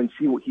Ames and then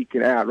see what he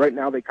can add. Right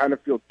now, they kind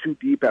of feel too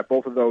deep at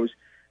both of those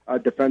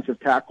defensive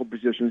tackle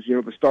positions.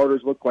 The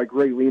starters look like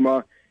Ray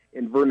Lima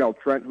and Vernell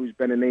Trent, who's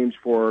been in Ames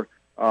for,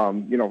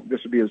 this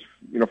would be his,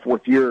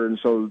 fourth year. And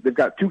so they've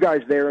got two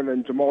guys there. And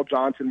then Jamal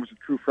Johnson was a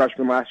true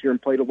freshman last year and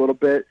played a little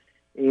bit.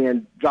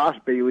 And Josh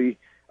Bailey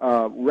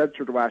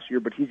redshirted last year,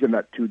 but he's in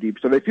that too deep.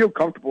 So they feel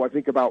comfortable, I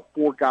think, about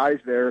four guys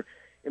there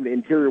in the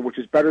interior, which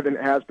is better than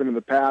it has been in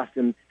the past.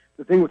 And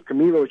the thing with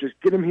Camilo is just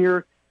get him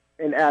here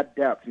and add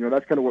depth.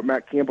 That's kind of what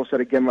Matt Campbell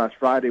said again last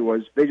Friday,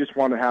 was they just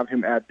want to have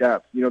him add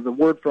depth. The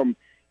word from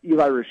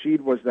Eli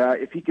Rashid was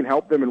that if he can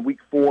help them in week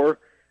 4,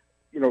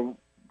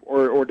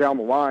 or down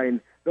the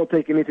line, they'll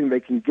take anything they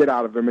can get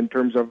out of him in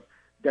terms of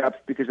depth,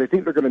 because they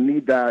think they're going to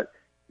need that,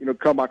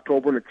 come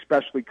October and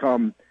especially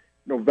come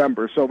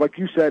November. So like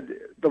you said,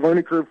 the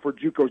learning curve for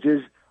JUCOs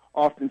is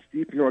often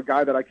steep. A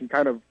guy that I can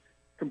kind of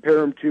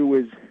compare him to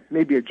is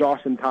maybe a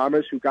Jawson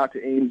Thomas, who got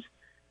to Ames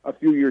a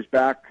few years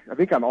back, I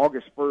think on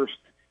August 1st,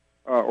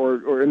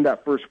 or in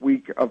that first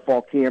week of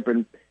fall camp.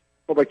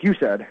 But like you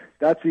said,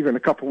 that's even a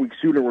couple weeks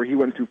sooner where he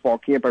went through fall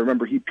camp. I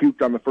remember he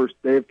puked on the first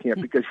day of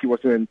camp because he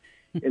wasn't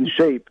in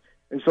shape.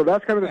 And so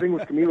that's kind of the thing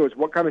with Camilo, is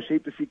what kind of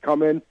shape does he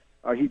come in?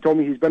 He told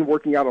me he's been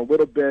working out a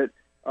little bit,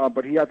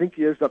 but I think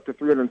he is up to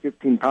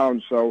 315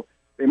 pounds. So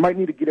they might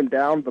need to get him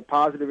down. The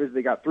positive is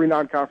they got 3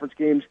 non-conference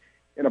games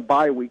in a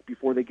bye week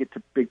before they get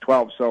to Big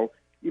 12. So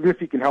even if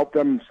he can help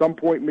them some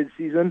point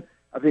mid-season,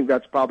 I think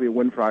that's probably a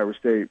win for Iowa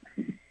State.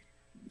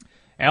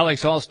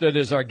 Alex Halstead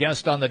is our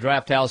guest on the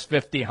Draft House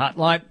 50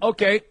 hotline.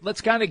 Okay,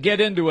 let's kind of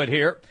get into it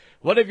here.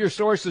 What have your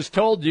sources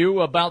told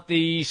you about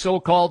the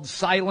so-called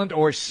silent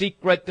or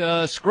secret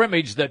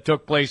scrimmage that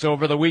took place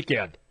over the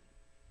weekend?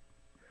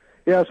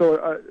 Yeah,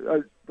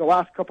 so the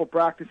last couple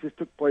practices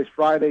took place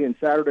Friday and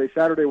Saturday.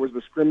 Saturday was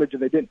the scrimmage,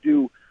 and they didn't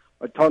do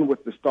a ton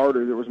with the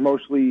starters. It was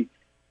mostly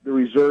the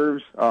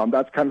reserves.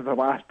 That's kind of the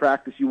last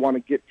practice you want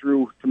to get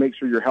through to make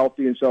sure you're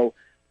healthy, and so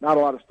not a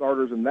lot of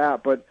starters in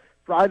that. But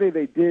Friday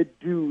they did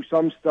do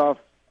some stuff,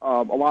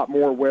 a lot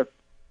more with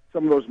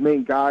some of those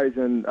main guys,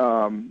 and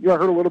I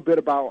heard a little bit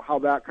about how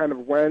that kind of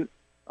went.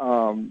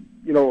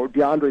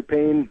 DeAndre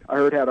Payne, I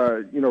heard, had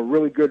a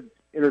really good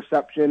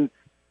interception,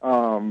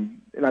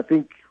 and I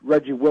think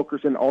Reggie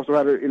Wilkerson also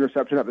had an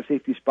interception at the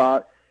safety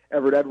spot.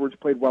 Everett Edwards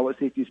played well at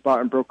safety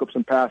spot and broke up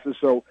some passes.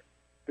 So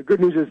the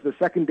good news is the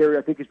secondary,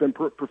 I think, has been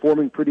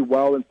performing pretty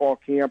well in fall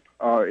camp.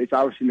 It's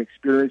obviously an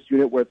experienced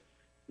unit with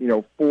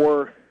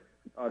 4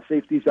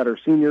 safeties that are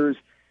seniors,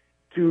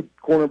 2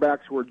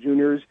 cornerbacks who are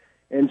juniors.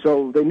 And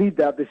so they need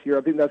that this year.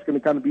 I think that's going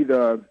to kind of be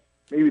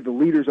maybe the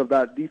leaders of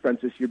that defense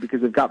this year,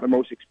 because they've got the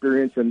most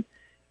experience and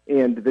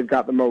they've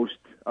got the most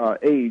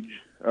age,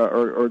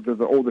 or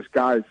the oldest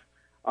guys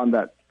on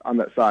that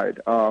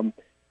side.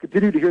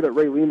 Continue to hear that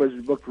Ray Lima's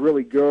looked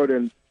really good,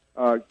 and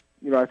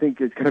I think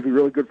it's going to be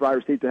really good for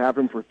Iowa State to have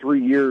him for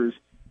 3 years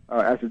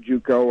as a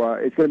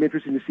JUCO. It's going to be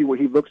interesting to see what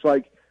he looks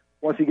like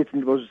once he gets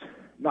into those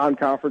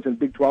non-conference and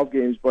Big 12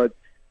 games. But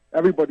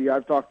everybody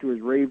I've talked to has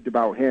raved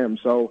about him,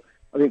 so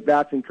I think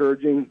that's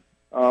encouraging.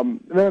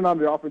 And then on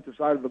the offensive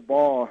side of the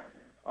ball,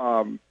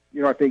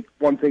 I think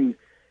one thing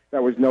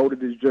that was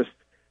noted is just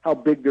how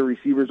big their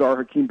receivers are.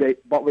 Hakeem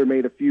Butler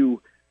made a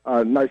few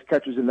nice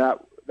catches in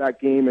that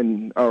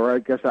game, or I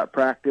guess that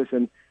practice.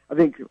 And I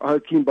think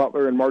Hakeem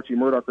Butler and Marcy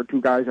Murdoch are 2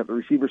 guys at the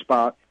receiver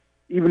spot,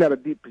 even at a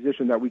deep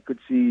position, that we could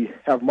see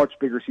have much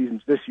bigger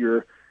seasons this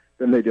year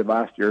than they did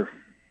last year.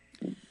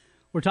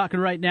 We're talking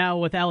right now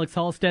with Alex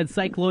Halstead,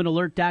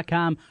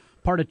 CycloneAlert.com,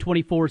 part of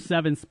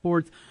 24/7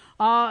 Sports.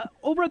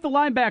 Over at the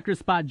linebacker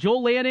spot,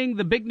 Joel Lanning,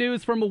 the big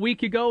news from a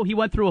week ago, he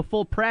went through a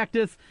full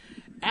practice.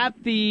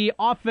 at the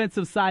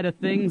offensive side of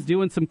things,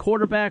 doing some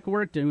quarterback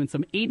work, doing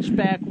some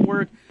H-back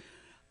work.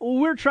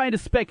 We're trying to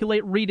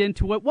speculate, read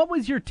into it. What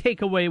was your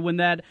takeaway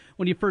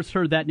when you first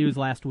heard that news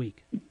last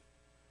week?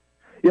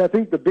 Yeah, I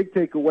think the big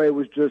takeaway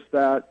was just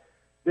that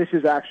this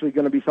is actually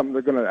going to be something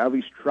they're going to at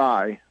least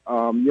try.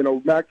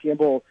 Matt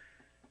Campbell,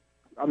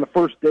 on the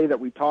first day that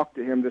we talked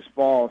to him this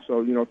fall,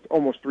 so,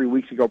 almost 3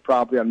 weeks ago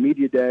probably on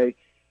Media Day,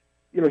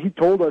 he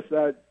told us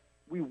that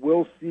we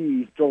will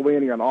see Joel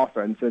Lanning on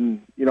offense.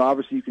 And,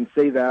 obviously you can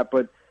say that,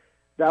 but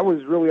that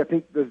was really, I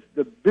think,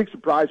 the big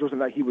surprise wasn't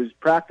that he was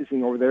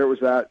practicing over there. It was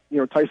that,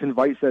 Tyson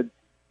Veit said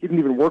he didn't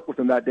even work with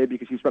him that day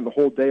because he spent the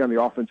whole day on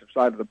the offensive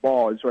side of the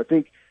ball. And so I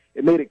think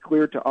it made it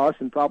clear to us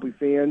and probably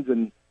fans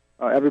and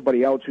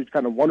everybody else who's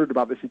kind of wondered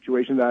about the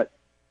situation that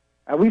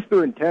at least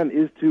their intent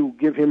is to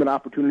give him an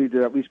opportunity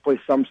to at least play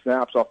some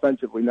snaps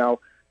offensively. Now,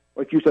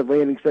 like you said,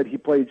 Lanning said he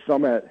played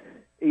some at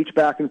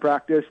H-back in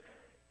practice.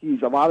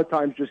 He's a lot of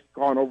times just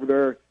gone over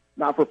there,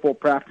 not for full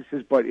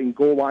practices, but in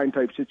goal line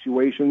type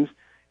situations.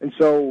 And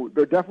so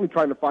they're definitely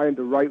trying to find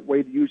the right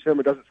way to use him.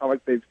 It doesn't sound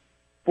like they've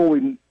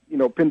fully,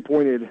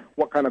 pinpointed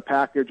what kind of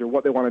package or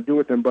what they want to do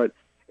with him, but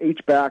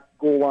H-back,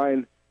 goal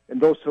line, and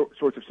those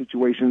sorts of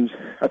situations,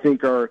 I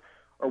think, are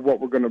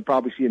what we're going to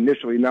probably see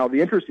initially. Now, the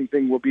interesting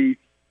thing will be,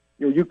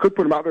 you could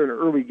put him out there in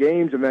early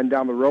games and then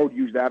down the road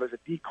use that as a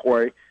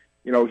decoy.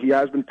 He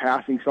has been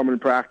passing some in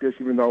practice,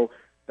 even though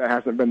that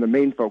hasn't been the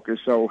main focus.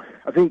 So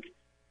I think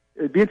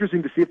it'd be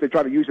interesting to see if they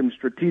try to use him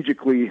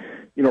strategically,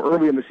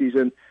 early in the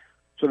season,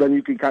 so then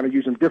you can kind of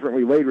use him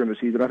differently later in the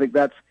season. I think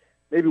that's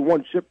maybe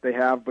one chip they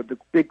have, but the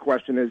big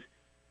question is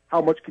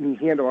how much can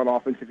he handle on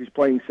offense if he's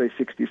playing, say,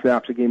 60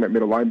 snaps a game at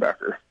middle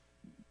linebacker?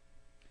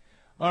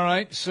 All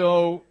right,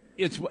 so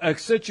it's a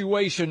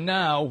situation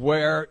now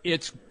where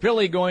it's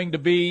really going to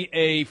be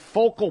a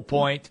focal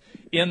point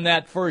in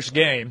that first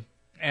game.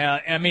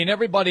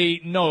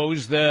 Everybody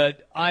knows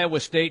that Iowa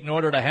State, in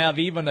order to have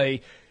even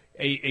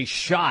a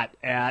shot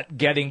at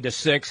getting to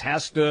 6,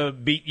 has to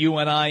beat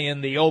UNI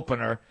in the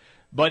opener.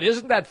 But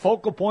isn't that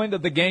focal point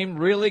of the game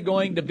really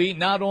going to be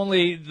not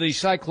only the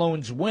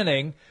Cyclones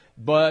winning,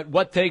 but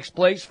what takes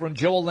place from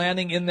Joel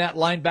Lanning in that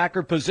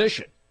linebacker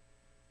position?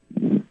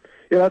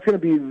 Yeah, that's going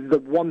to be the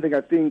one thing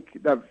I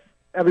think that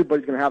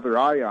everybody's going to have their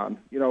eye on,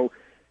 to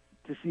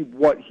see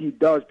what he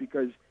does,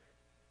 because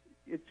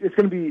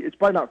it's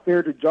probably not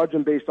fair to judge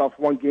him based off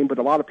one game, but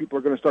a lot of people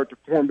are going to start to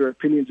form their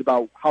opinions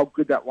about how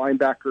good that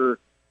linebacker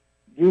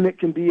unit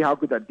can be, how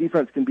good that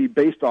defense can be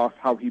based off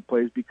how he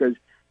plays, because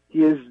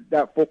he is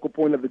that focal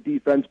point of the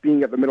defense,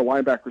 being at the middle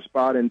linebacker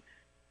spot. And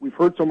we've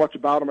heard so much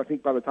about him. I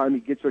think by the time he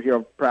gets there,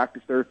 he'll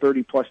practice there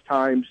 30-plus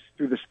times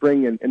through the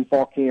spring and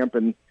fall camp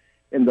and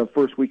in the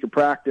first week of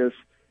practice.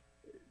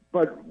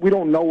 But we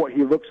don't know what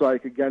he looks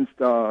like against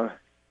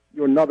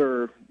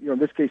another, in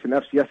this case, an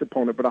FCS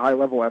opponent, but a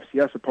high-level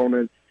FCS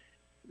opponent.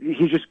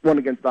 He's just won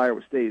against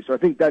Iowa State. So I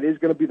think that is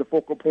going to be the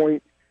focal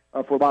point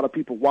for a lot of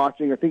people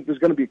watching. I think there's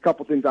going to be a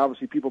couple things,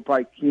 obviously, people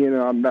probably keying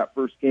on that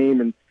first game,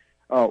 and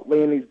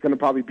Lanning's going to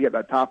probably be at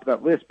that top of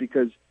that list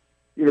because,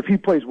 if he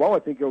plays well, I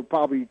think he'll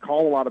probably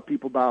call a lot of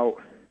people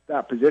about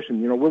that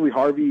position. Willie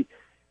Harvey,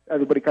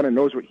 everybody kind of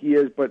knows what he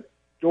is, but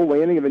Joel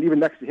Lanning, and then even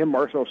next to him,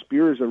 Marcel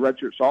Spears, a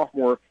redshirt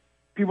sophomore,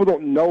 people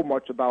don't know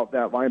much about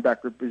that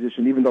linebacker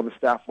position, even though the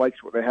staff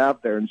likes what they have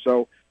there. And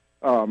so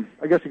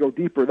I guess to go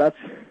deeper,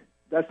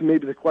 that's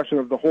maybe the question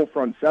of the whole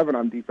front seven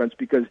on defense,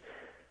 because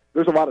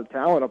there's a lot of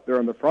talent up there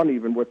in the front,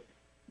 even with,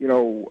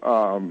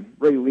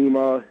 Ray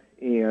Lima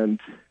and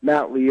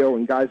Matt Leo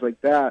and guys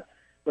like that,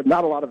 but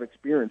not a lot of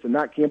experience. And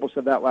Matt Campbell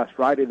said that last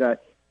Friday,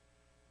 that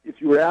if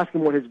you were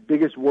asking what his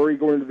biggest worry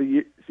going into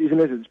the season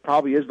is, it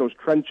probably is those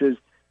trenches,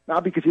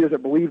 not because he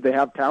doesn't believe they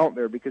have talent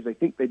there, because they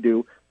think they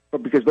do,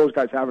 but because those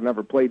guys haven't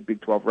ever played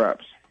Big 12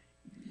 reps.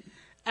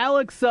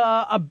 Alex,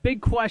 a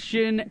big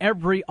question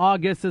every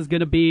August is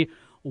going to be,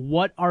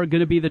 what are going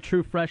to be the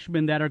true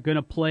freshmen that are going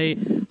to play?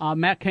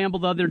 Matt Campbell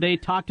the other day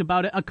talked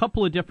about it, a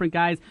couple of different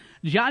guys.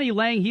 Johnny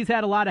Lang, he's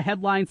had a lot of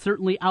headlines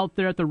certainly out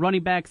there at the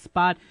running back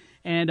spot,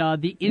 and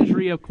the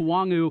injury of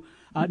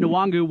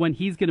Nwangu, when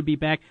he's going to be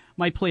back,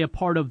 might play a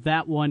part of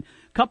that one.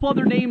 A couple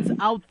other names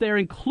out there,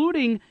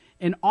 including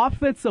an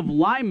offensive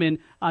lineman.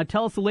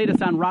 Tell us the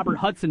latest on Robert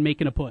Hudson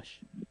making a push.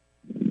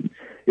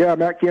 Yeah,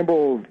 Matt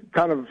Campbell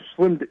kind of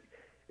slimmed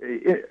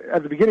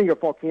at the beginning of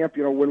fall camp.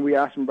 When we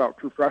asked him about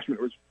true freshmen,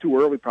 it was too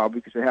early probably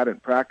because they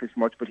hadn't practiced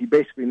much, but he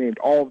basically named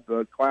all of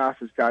the class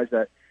as guys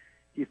that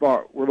he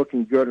thought were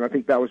looking good, and I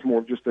think that was more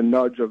of just a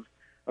nudge of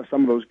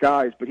some of those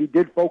guys. But he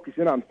did focus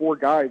in on 4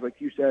 guys, like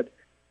you said,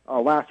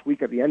 last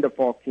week at the end of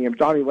fall camp.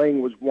 Johnny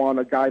Lang was one,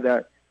 a guy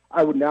that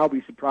I would now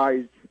be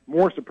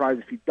more surprised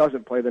if he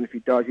doesn't play than if he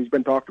does. He's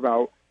been talked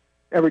about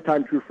every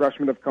time true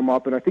freshmen have come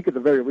up, and I think at the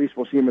very least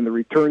we'll see him in the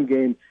return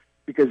game,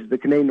 because the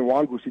Kane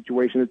Nwangu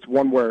situation, it's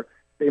one where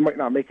they might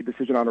not make a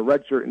decision on a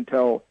redshirt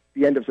until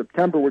the end of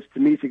September, which to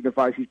me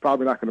signifies he's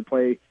probably not going to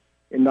play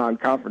in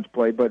non-conference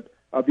play. But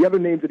the other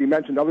names that he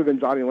mentioned, other than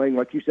Johnny Lang,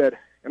 like you said,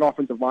 an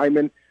offensive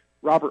lineman,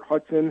 Robert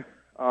Hudson,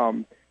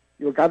 a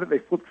guy that they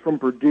flipped from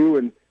Purdue,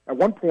 and at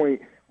one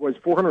point was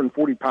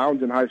 440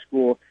 pounds in high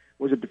school,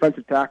 was a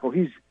defensive tackle.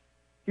 He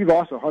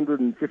lost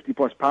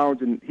 150-plus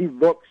pounds, and he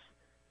looks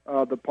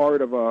the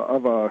part of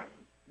a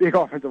big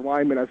offensive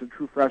lineman as a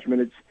true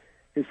freshman.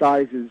 His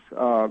size is,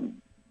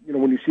 when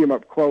you see him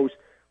up close,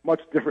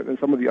 much different than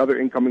some of the other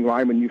incoming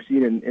linemen you've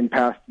seen in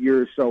past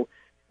years. So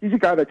he's a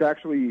guy that's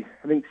actually,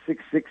 I think,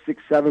 6'6",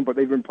 6'7", but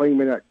they've been playing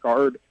him in at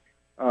guard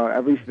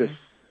at least this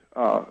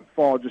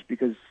fall, just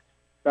because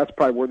that's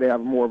probably where they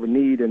have more of a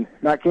need. And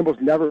Matt Campbell's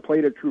never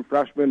played a true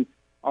freshman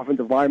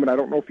offensive lineman. I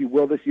don't know if he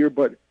will this year,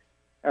 but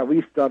at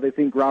least they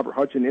think Robert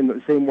Hutchin, in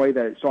the same way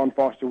that Sean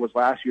Foster was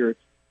last year,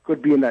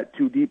 could be in that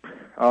two deep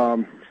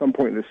some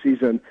point in the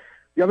season.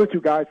 The other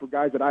two guys were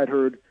guys that I'd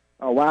heard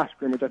last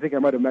scrimmage. I think I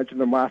might have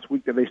mentioned them last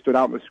week that they stood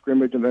out in the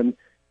scrimmage, and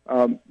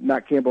then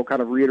Matt Campbell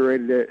kind of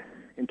reiterated it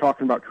in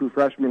talking about true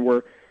freshmen,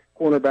 were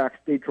cornerbacks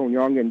Datron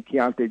Young and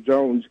Keontae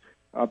Jones.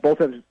 Both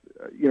have,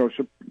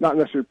 not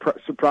necessarily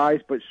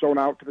surprised, but shown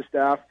out to the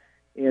staff,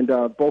 and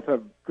both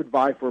have good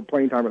vie for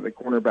playing time at the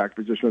cornerback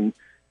position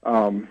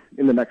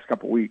in the next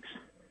couple weeks.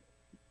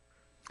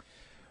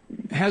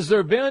 Has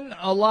there been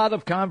a lot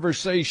of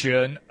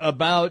conversation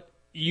about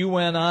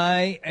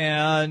UNI,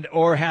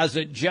 or has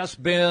it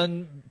just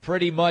been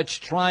pretty much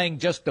trying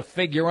just to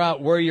figure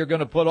out where you're going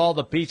to put all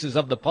the pieces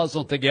of the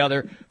puzzle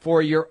together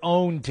for your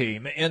own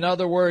team? In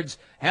other words,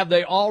 have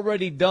they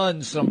already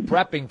done some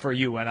prepping for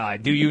UNI?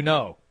 Do you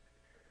know?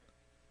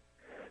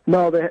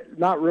 No,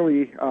 not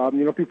really.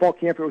 Through fall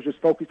camp, it was just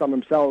focused on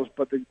themselves.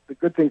 But the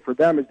good thing for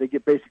them is they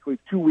get basically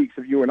 2 weeks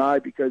of UNI,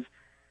 because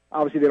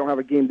obviously they don't have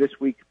a game this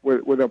week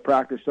where they'll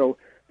practice. So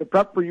the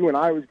prep for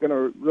UNI was going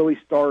to really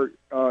start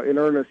in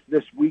earnest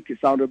this week, it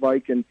sounded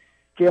like. And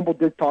Campbell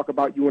did talk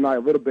about UNI a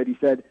little bit. He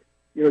said,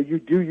 you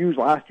do use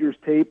last year's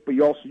tape, but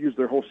you also use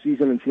their whole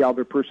season and see how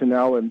their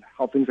personnel and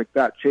how things like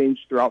that change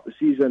throughout the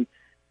season.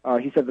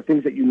 He said the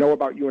things that you know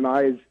about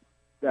UNI is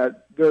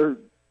that their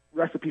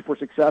recipe for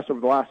success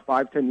over the last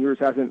 5-10 years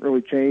hasn't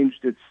really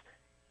changed.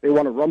 They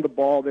want to run the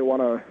ball. They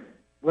want to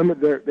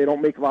they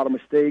don't make a lot of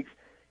mistakes,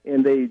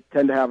 and they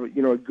tend to have,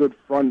 a good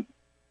front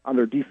on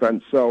their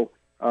defense. So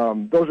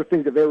those are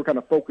things that they were kind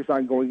of focused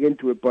on going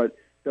into it, but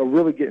they'll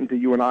really get into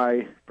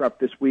UNI prep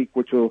this week,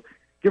 which will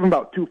give them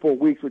about 2 full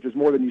weeks, which is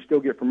more than you still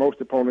get from most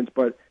opponents.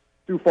 But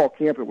through fall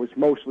camp, it was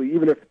mostly,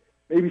 even if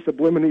maybe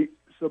subliminally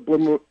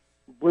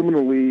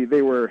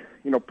they were,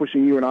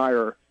 pushing UNI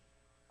or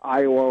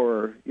Iowa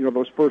or,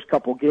 those first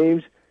couple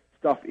games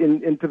stuff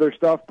into their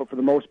stuff. But for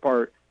the most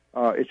part,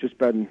 it's just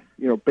been,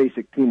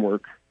 basic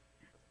teamwork.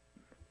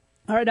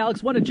 All right,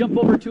 Alex, want to jump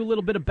over to a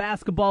little bit of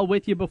basketball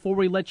with you before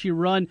we let you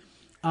run.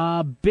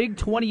 Big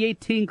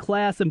 2018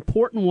 class,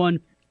 important one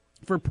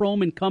for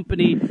Prohm &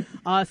 Company.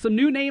 Some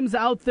new names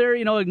out there,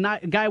 a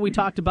guy we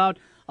talked about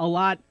a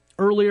lot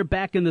earlier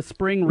back in the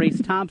spring,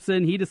 Race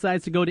Thompson. He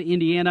decides to go to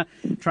Indiana,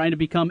 trying to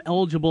become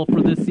eligible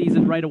for this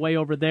season right away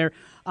over there.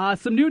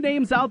 Some new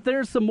names out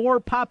there, some more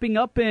popping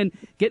up and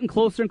getting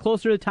closer and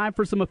closer to the time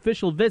for some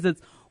official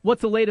visits.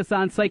 What's the latest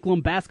on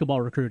Cyclone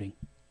basketball recruiting?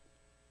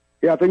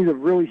 Yeah, things have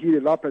really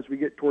heated up as we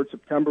get towards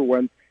September,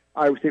 when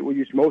Iowa State will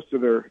use most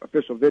of their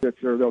official visits,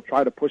 or they'll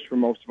try to push for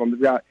most of them.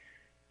 They've got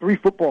 3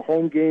 football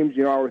home games,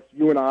 with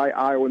UNI,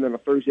 Iowa, and then a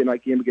Thursday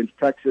night game against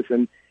Texas,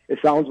 and it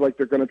sounds like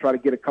they're going to try to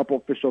get a couple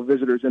official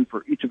visitors in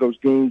for each of those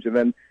games. And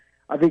then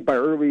I think by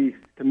early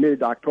to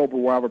mid-October,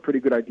 we'll have a pretty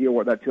good idea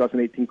what that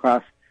 2018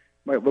 class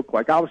might look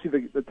like.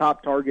 Obviously, the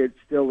top target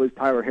still is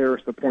Tyler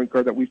Harris, the point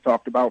guard that we've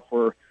talked about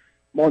for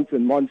months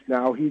and months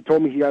now. He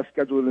told me he has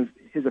scheduled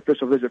his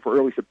official visit for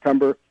early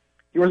September.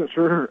 He wasn't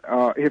sure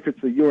if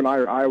it's a UNI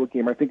or Iowa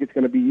game. I think it's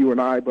going to be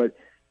UNI, but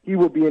he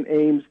will be in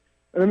Ames.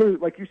 And then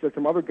there's, like you said,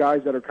 some other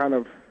guys that are kind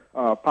of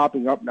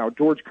popping up now.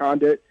 George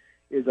Condit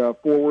is a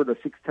forward, a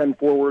 6'10"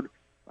 forward,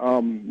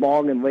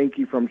 long and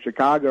lanky from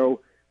Chicago.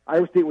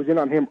 Iowa State was in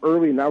on him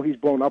early, and now he's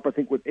blown up, I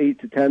think, with 8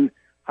 to 10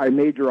 high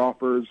major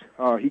offers.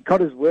 He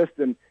cut his list,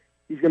 and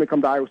he's going to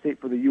come to Iowa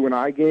State for the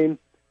UNI game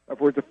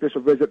for his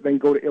official visit, then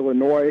go to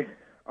Illinois,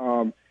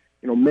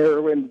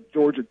 Maryland,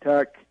 Georgia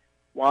Tech,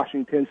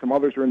 Washington, some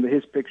others are into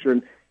his picture,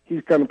 and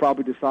he's going to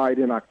probably decide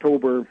in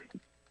October.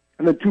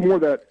 And then 2 more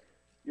that,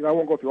 I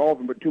won't go through all of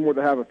them, but 2 more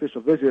that have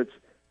official visits.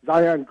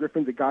 Zion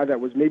Griffin's a guy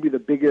that was maybe the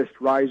biggest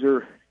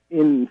riser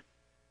in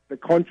the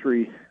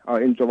country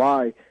in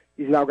July.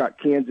 He's now got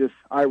Kansas,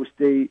 Iowa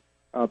State,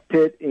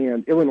 Pitt,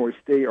 and Illinois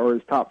State are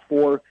his top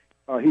 4.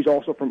 He's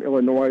also from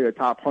Illinois, a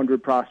top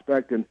 100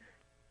 prospect, and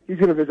he's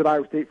going to visit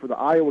Iowa State for the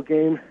Iowa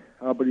game,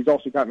 but he's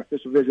also got an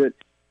official visit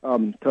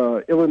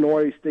to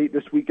Illinois State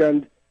this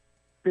weekend,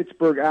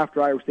 Pittsburgh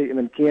after Iowa State, and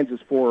then Kansas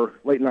for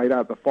late night out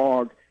at the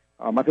Fog.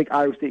 I think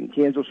Iowa State and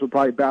Kansas will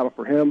probably battle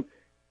for him.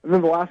 And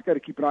then the last guy to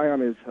keep an eye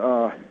on is,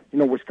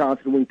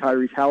 Wisconsin wing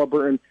Tyrese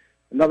Halliburton,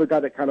 another guy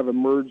that kind of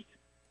emerged,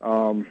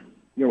 in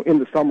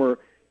the summer.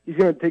 He's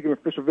going to take an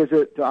official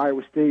visit to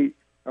Iowa State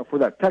for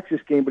that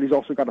Texas game, but he's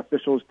also got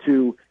officials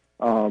to,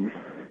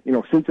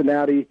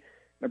 Cincinnati,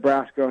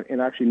 Nebraska,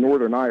 and actually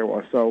northern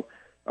Iowa. So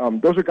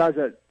those are guys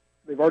that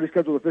they've already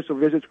scheduled official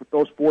visits with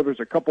those 4. There's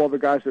a couple other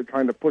guys they're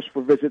trying to push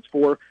for visits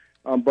for,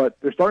 but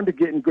they're starting to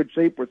get in good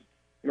shape with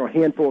a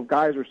handful of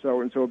guys or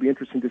so, and so it'll be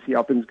interesting to see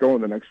how things go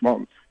in the next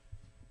month.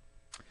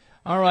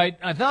 All right.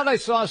 I thought I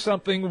saw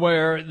something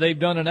where they've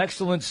done an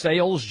excellent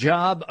sales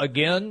job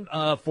again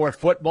for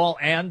football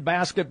and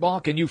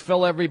basketball. Can you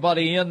fill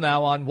everybody in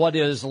now on what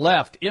is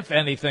left, if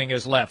anything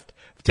is left,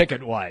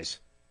 ticket-wise?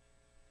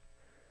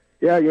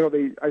 Yeah,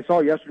 I saw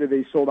yesterday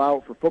they sold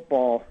out for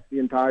football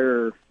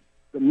the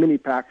mini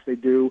packs they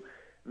do.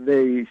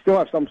 They still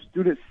have some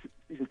student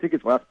season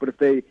tickets left, but if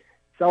they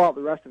sell out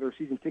the rest of their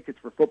season tickets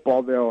for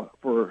football,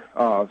 for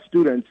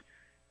students,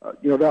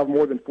 they'll have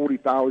more than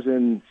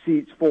 40,000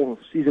 seats, full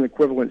season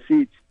equivalent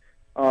seats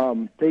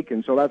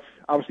taken. So that's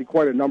obviously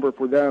quite a number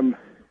for them.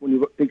 When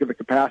you think of the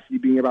capacity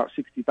being about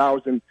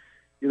 60,000,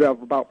 you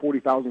have about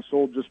 40,000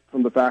 sold just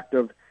from the fact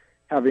of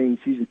having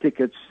season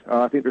tickets.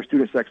 I think their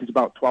student section is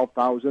about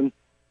 12,000,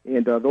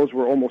 and those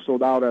were almost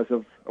sold out as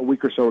of a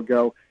week or so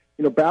ago.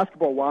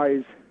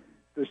 Basketball-wise,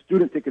 the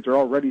student tickets are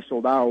already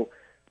sold out.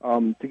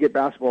 To get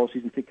basketball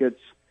season tickets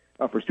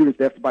for students,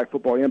 they have to buy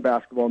football and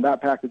basketball, and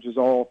that package is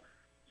all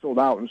sold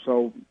out. And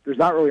so there's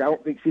not really, I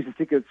don't think, season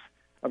tickets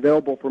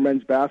available for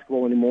men's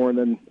basketball anymore. And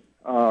then,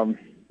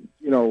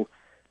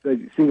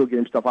 the single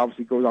game stuff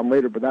obviously goes on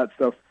later, but that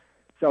stuff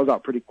sells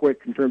out pretty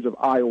quick in terms of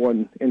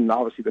Iowa and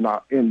obviously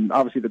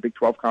the Big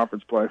 12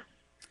 conference play.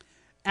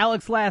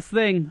 Alex, last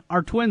thing,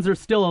 our Twins are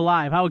still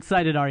alive. How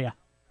excited are you?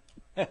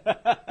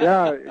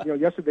 Yeah,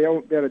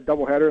 yesterday they had a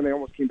doubleheader and they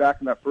almost came back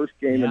in that first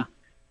game. Yeah.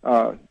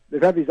 And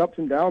they've had these ups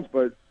and downs,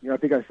 but I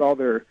think I saw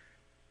they're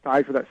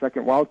tied for that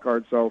second wild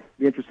card. So it'll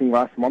be interesting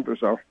last month or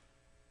so.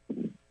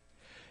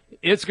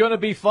 It's going to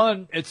be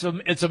fun. It's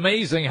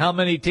amazing how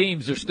many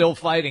teams are still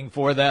fighting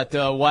for that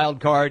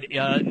wild card,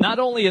 not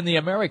only in the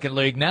American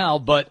League now,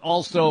 but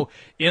also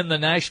in the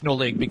National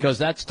League, because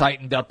that's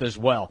tightened up as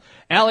well.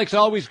 Alex,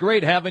 always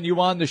great having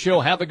you on the show.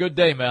 Have a good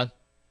day, man.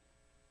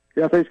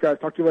 Yeah, thanks, guys.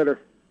 Talk to you later.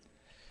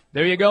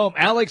 There you go.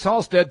 Alex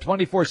Halstead,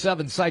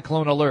 24/7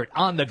 Cyclone Alert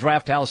on the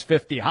Draft House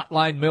 50,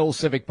 Hotline Mills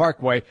Civic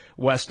Parkway,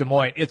 West Des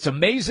Moines. It's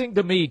amazing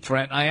to me,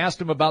 Trent. I asked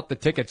him about the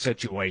ticket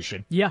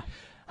situation. Yeah.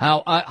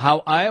 How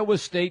Iowa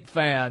State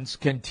fans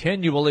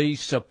continually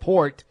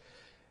support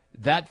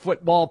that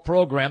football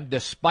program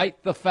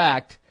despite the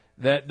fact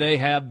that they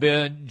have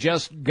been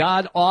just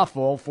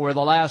god-awful for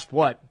the last,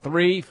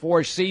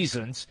 3-4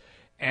 seasons.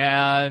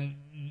 And,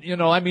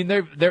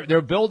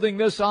 they're building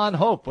this on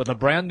hope with a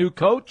brand new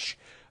coach.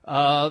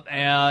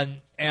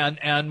 And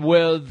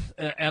with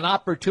an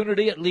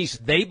opportunity, at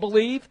least they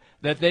believe,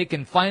 that they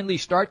can finally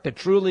start to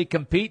truly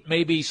compete,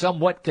 maybe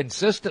somewhat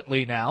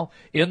consistently now,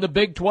 in the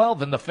Big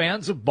 12, and the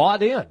fans have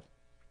bought in.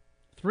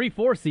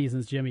 3-4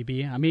 seasons, Jimmy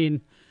B. I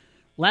mean,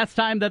 last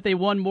time that they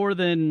won more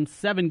than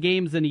 7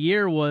 games in a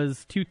year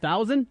was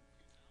 2000.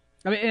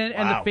 I mean,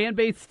 and the fan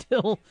base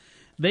still,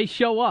 they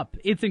show up.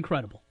 It's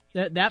incredible.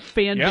 That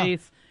fan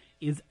base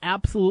is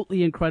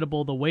absolutely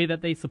incredible, the way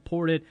that they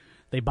support it.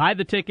 They buy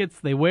the tickets,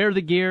 they wear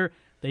the gear,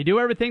 they do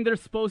everything they're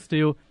supposed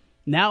to.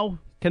 Now,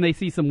 can they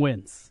see some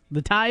wins?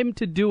 The time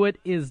to do it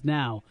is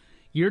now.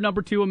 Year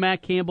number 2 of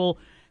Matt Campbell,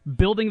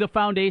 building the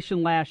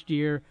foundation last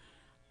year.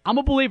 I'm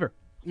a believer,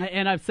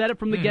 and I've said it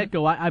from the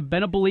get-go. I've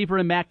been a believer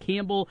in Matt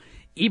Campbell,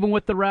 even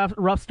with the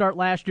rough start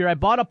last year. I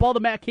bought up all the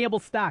Matt Campbell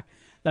stock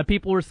that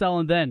people were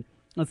selling then.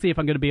 Let's see if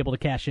I'm going to be able to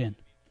cash in.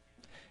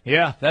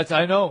 Yeah,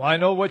 I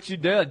know what you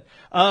did.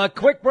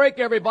 Quick break,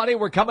 everybody.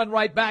 We're coming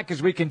right back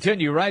as we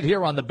continue right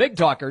here on the Big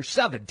Talker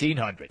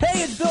 1700.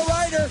 Hey, it's Bill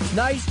Ryder.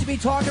 Nice to be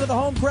talking to the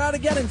home crowd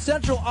again in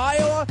central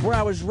Iowa, where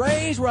I was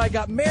raised, where I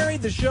got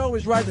married. The show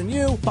is Right Than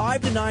You,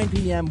 5 to 9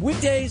 p.m.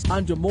 weekdays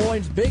on Des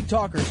Moines Big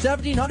Talker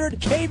 1700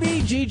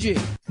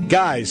 KBGG.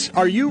 Guys,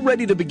 are you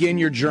ready to begin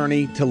your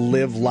journey to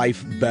live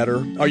life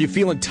better? Are you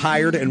feeling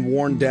tired and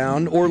worn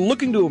down, or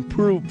looking to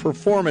improve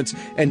performance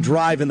and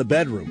drive in the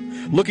bedroom?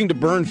 Looking to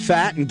burn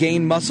fat and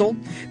gain muscle?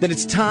 Then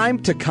it's time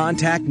to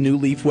contact New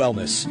Leaf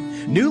Wellness.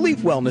 New Leaf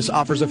Wellness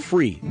offers a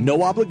free,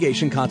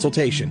 no-obligation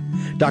consultation.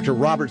 Dr.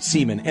 Robert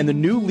Seaman and the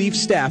New Leaf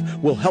staff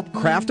will help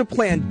craft a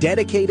plan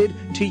dedicated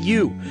to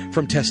you.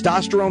 From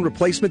testosterone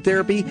replacement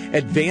therapy,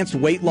 advanced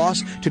weight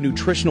loss, to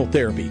nutritional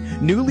therapy,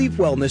 New Leaf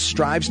Wellness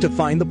strives to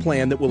find the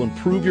plan that will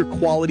improve your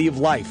quality of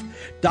life.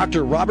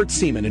 Dr. Robert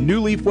Seaman and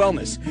New Leaf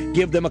Wellness.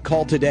 Give them a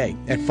call today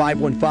at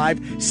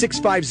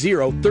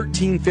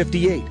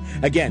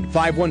 515-650-1358. Again,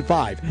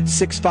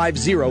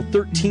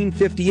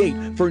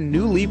 515-650-1358 for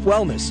New Leaf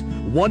Wellness.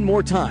 One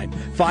more time,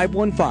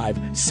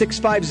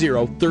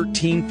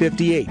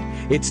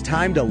 515-650-1358. It's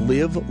time to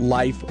live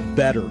life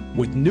better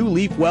with New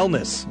Leaf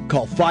Wellness.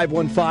 Call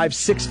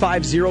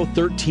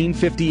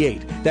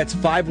 515-650-1358. That's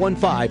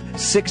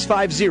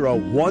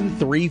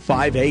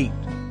 515-650-1358.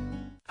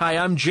 Hi,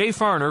 I'm Jay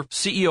Farner,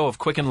 CEO of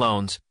Quicken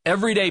Loans.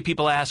 Every day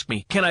people ask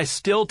me, can I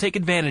still take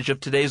advantage of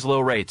today's low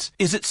rates?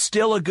 Is it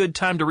still a good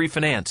time to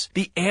refinance?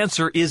 The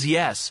answer is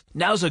yes.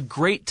 Now's a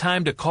great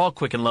time to call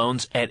Quicken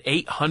Loans at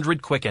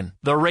 800-QUICKEN.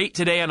 The rate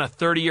today on a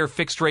 30-year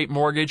fixed-rate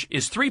mortgage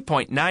is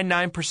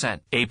 3.99%,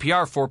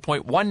 APR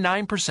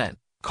 4.19%.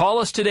 Call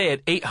us today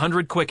at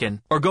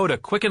 800-QUICKEN or go to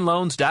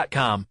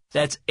QuickenLoans.com.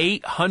 That's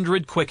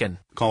 800-QUICKEN.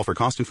 Call for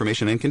cost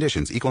information and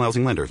conditions. Equal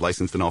housing lender.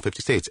 Licensed in all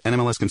 50 states.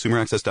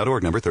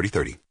 NMLSConsumerAccess.org number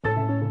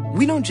 3030.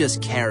 We don't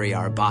just carry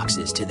our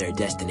boxes to their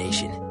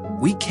destination.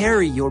 We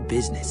carry your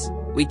business.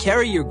 We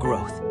carry your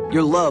growth,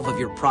 your love of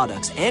your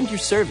products, and your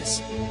service.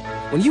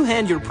 When you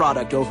hand your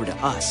product over to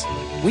us,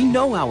 we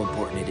know how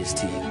important it is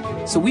to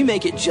you, so we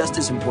make it just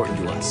as important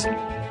to us.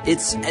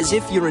 It's as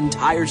if your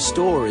entire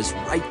store is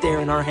right there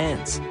in our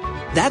hands.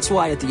 That's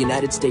why at the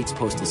United States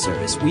Postal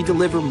Service, we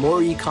deliver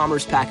more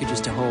e-commerce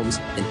packages to homes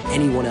than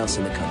anyone else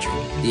in the country.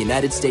 The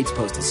United States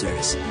Postal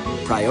Service.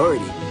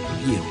 Priority,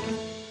 you.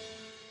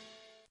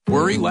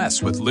 Worry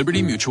less with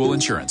Liberty Mutual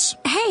Insurance.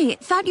 Hey,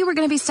 thought you were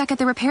going to be stuck at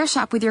the repair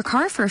shop with your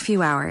car for a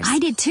few hours. I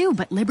did too,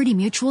 but Liberty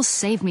Mutual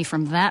saved me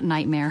from that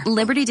nightmare.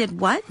 Liberty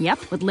did what?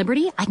 Yep, with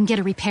Liberty, I can get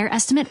a repair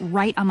estimate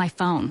right on my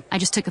phone. I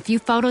just took a few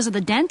photos of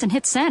the dent and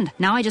hit send.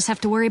 Now I just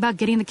have to worry about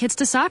getting the kids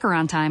to soccer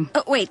on time.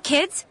 Wait,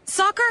 kids?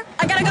 Soccer?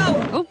 I gotta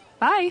go! Oh,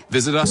 bye.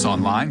 Visit us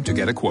online to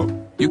get a quote.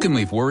 You can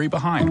leave worry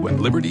behind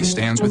when Liberty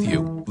stands with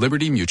you.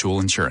 Liberty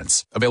Mutual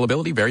Insurance.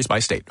 Availability varies by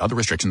state. Other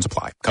restrictions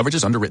apply. Coverage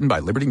is underwritten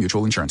by Liberty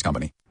Mutual Insurance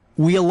Company.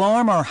 We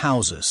alarm our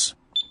houses,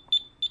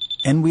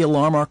 and we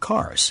alarm our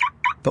cars.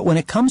 But when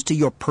it comes to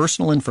your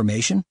personal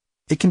information,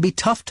 it can be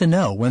tough to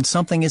know when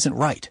something isn't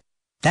right.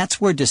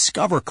 That's where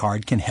Discover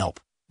Card can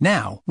help.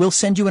 Now, we'll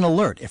send you an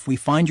alert if we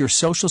find your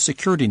social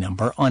security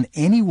number on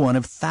any one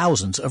of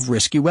thousands of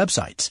risky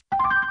websites.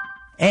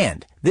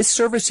 And this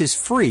service is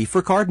free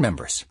for card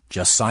members.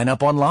 Just sign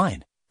up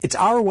online. It's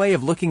our way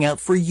of looking out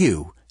for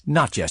you,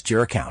 not just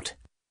your account.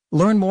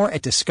 Learn more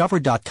at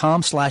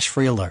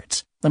discover.com/free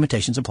alerts.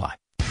 Limitations apply.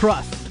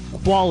 Trust,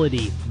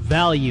 quality,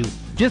 value.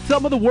 Just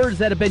some of the words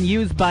that have been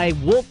used by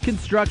Wolf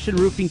Construction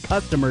Roofing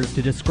customers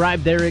to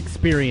describe their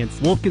experience.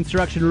 Wolf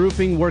Construction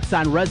Roofing works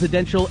on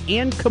residential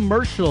and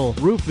commercial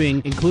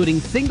roofing, including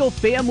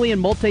single-family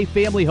and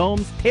multi-family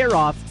homes,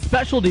 tear-offs,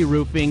 specialty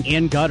roofing,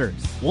 and gutters.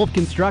 Wolf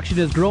Construction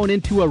has grown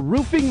into a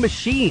roofing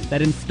machine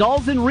that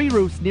installs and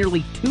re-roofs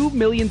nearly 2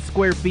 million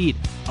square feet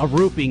of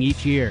roofing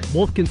each year.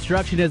 Wolf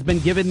Construction has been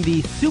given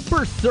the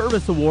Super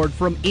Service Award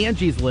from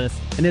Angie's List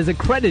and is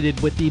accredited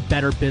with the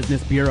Better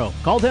Business Bureau.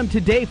 Call them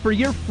today for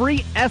your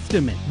free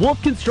estimate.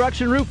 Wolf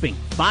Construction Roofing,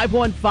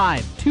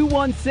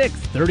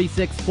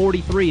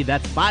 515-216-3643.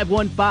 That's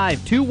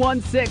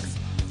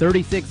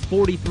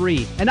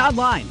 515-216-3643. And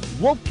online,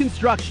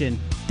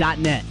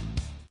 wolfconstruction.net.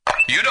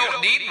 You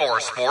don't need more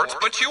sports,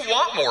 but you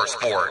want more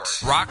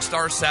sports.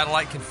 Rockstar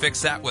Satellite can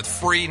fix that with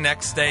free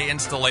next-day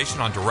installation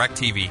on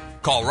DirecTV.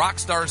 Call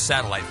Rockstar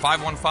Satellite,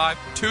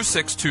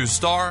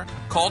 515-262-STAR.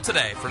 Call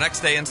today for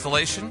next-day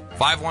installation,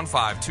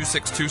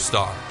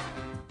 515-262-STAR.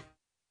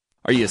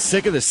 Are you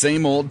sick of the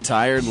same old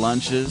tired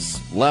lunches,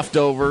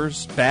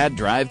 leftovers, bad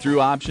drive-thru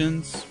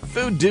options?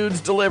 Food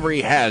Dudes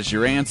Delivery has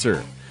your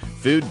answer.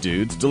 Food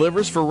Dudes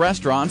delivers for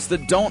restaurants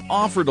that don't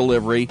offer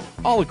delivery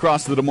all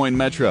across the Des Moines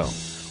Metro.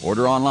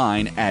 Order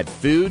online at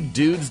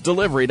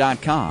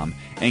fooddudesdelivery.com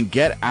and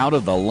get out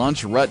of the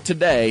lunch rut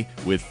today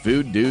with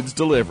Food Dudes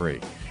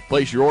Delivery.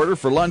 Place your order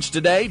for lunch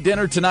today,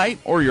 dinner tonight,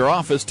 or your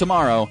office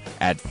tomorrow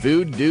at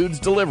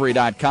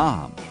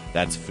fooddudesdelivery.com.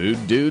 That's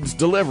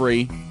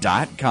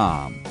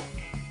fooddudesdelivery.com.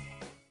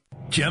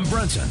 Jim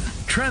Brunson,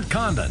 Trent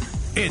Condon.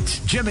 It's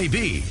Jimmy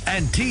B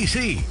and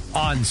TC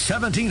on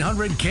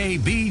 1700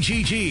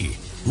 KBGG.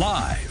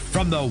 Live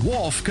from the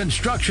Wolf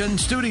Construction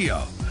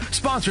Studio.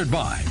 Sponsored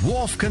by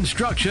Wolf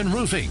Construction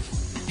Roofing.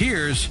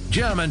 Here's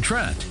Jim and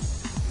Trent.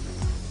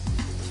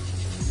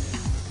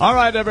 All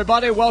right,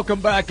 everybody, welcome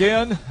back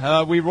in.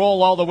 We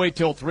roll all the way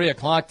till 3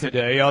 o'clock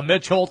today.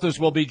 Mitch Holthus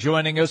will be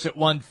joining us at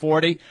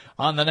 1:40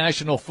 on the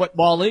National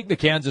Football League, the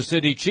Kansas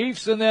City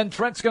Chiefs, and then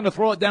Trent's going to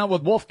throw it down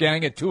with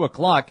Wolfgang at 2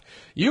 o'clock.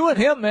 You and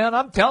him, man,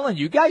 I'm telling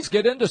you, guys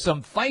get into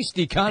some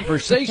feisty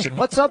conversation.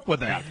 What's up with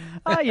that?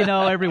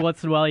 Every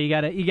once in a while you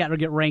gotta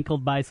get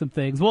rankled by some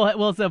things.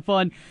 We'll have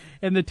fun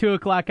in the 2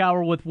 o'clock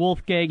hour with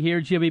Wolfgang here,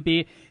 Jimmy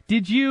B.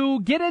 Did you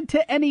get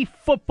into any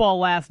football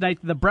last night?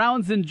 The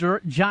Browns and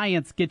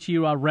Giants get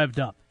you revved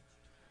up?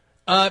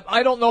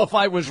 I don't know if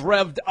I was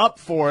revved up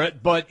for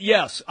it, but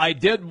yes, I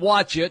did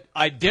watch it.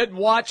 I did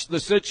watch the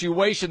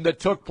situation that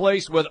took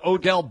place with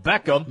Odell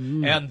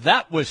Beckham, and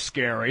that was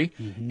scary.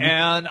 Mm-hmm.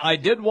 And I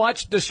did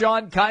watch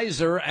Deshaun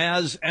Kaiser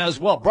as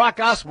well. Brock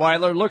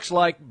Osweiler looks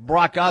like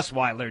Brock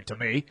Osweiler to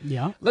me.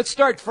 Yeah. Let's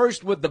start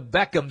first with the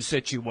Beckham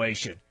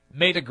situation.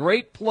 Made a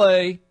great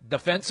play.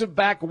 Defensive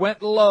back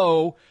went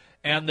low.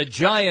 And the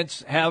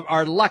Giants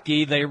are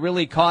lucky they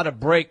really caught a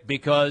break,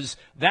 because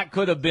that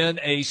could have been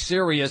a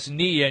serious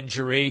knee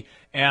injury.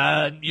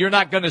 And you're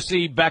not going to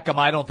see Beckham,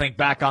 I don't think,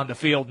 back on the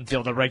field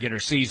until the regular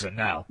season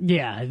now.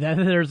 Yeah,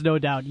 there's no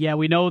doubt. Yeah,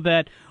 we know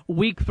that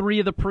week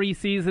 3 of the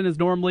preseason is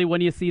normally when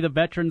you see the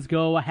veterans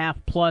go a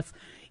half plus,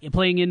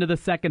 playing into the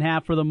second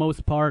half for the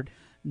most part.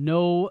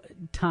 No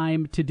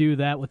time to do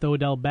that with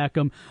Odell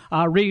Beckham.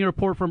 Reading a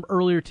report from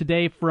earlier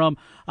today from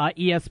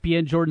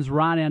ESPN, Jordan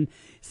Zranan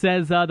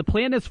says the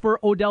plan is for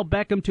Odell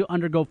Beckham to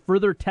undergo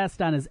further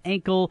tests on his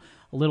ankle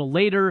a little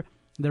later.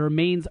 There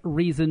remains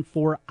reason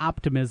for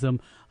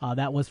optimism.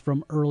 That was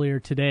from earlier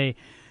today.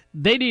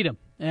 They need him.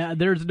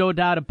 There's no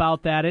doubt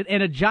about that.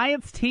 And a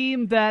Giants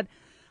team that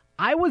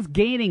I was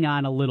gaining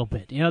on a little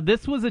bit.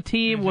 This was a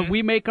team, when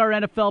we make our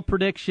NFL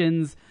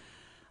predictions,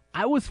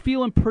 I was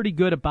feeling pretty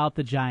good about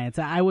the Giants.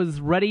 I was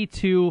ready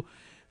to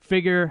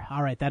figure,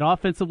 all right, that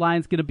offensive line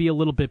is going to be a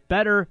little bit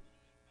better.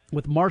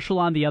 With Marshall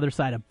on the other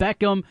side of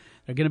Beckham,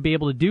 they're going to be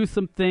able to do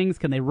some things.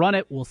 Can they run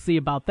it? We'll see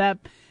about that.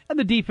 And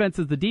the defense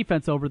is the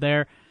defense over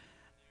there.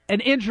 An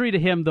injury to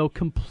him, though,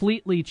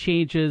 completely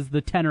changes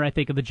the tenor, I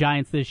think, of the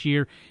Giants this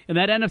year in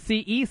that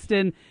NFC East.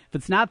 And if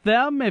it's not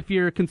them, if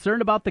you're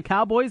concerned about the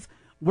Cowboys,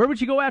 where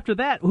would you go after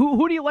that?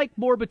 Who do you like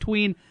more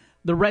between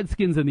the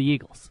Redskins and the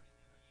Eagles?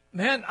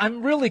 Man,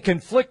 I'm really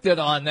conflicted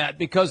on that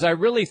because I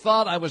really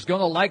thought I was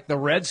going to like the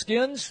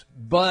Redskins,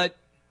 but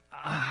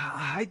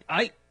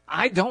I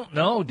don't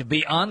know, to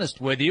be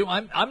honest with you.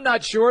 I'm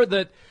not sure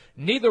that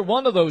neither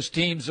one of those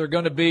teams are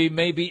going to be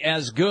maybe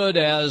as good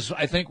as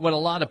I think what a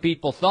lot of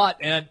people thought.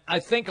 And I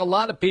think a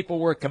lot of people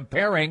were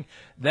comparing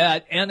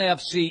that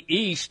NFC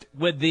East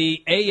with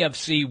the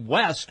AFC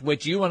West,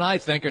 which you and I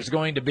think is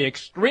going to be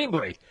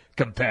extremely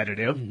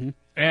competitive. Mm-hmm.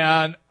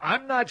 And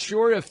I'm not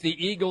sure if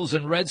the Eagles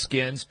and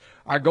Redskins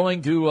are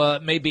going to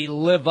maybe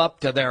live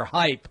up to their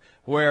hype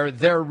where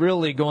they're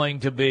really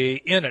going to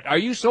be in it. Are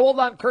you sold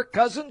on Kirk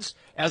Cousins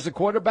as the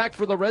quarterback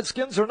for the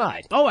Redskins or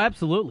not? Oh,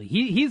 absolutely.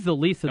 He's the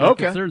least of the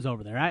concerns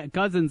over there.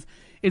 Cousins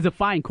is a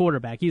fine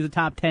quarterback. He's a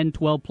top 10,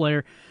 12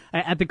 player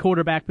at the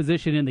quarterback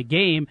position in the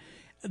game.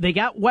 They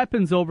got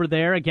weapons over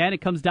there. Again, it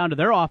comes down to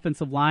their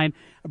offensive line.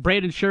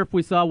 Braden Scherf,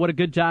 we saw what a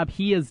good job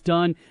he has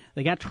done.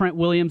 They got Trent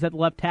Williams at the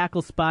left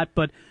tackle spot,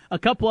 but a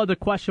couple other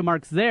question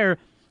marks there.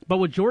 But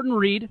with Jordan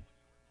Reed,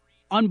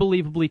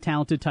 unbelievably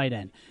talented tight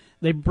end.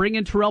 They bring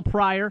in Terrell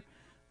Pryor,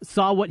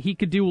 saw what he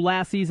could do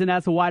last season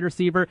as a wide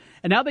receiver,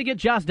 and now they get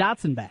Josh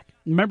Dotson back.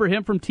 Remember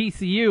him from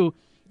TCU.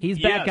 He's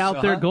back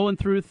out there going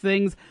through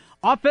things.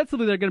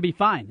 Offensively, they're going to be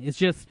fine. It's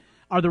just,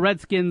 are the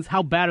Redskins,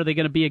 how bad are they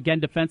going to be again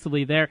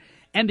defensively there?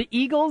 And the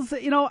Eagles,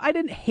 I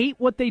didn't hate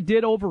what they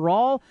did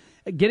overall,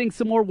 getting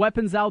some more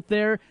weapons out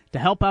there to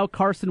help out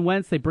Carson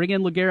Wentz. They bring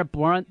in LeGarrette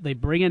Blount. They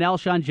bring in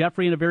Alshon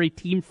Jeffrey in a very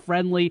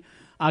team-friendly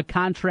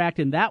contract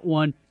in that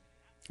one.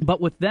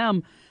 But with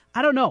them,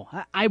 I don't know.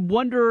 I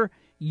wonder,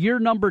 year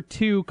number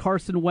 2,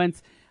 Carson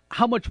Wentz,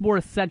 how much more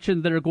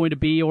ascension there are going to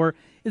be, or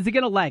is it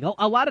going to lag?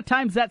 A lot of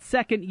times that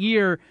second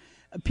year,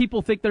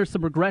 people think there's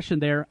some regression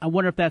there. I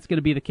wonder if that's going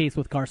to be the case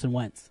with Carson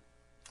Wentz.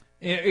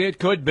 It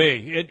could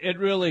be. It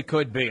really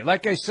could be.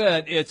 Like I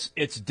said,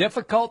 it's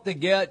difficult to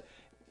get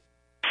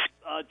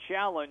a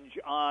challenge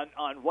on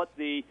what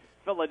the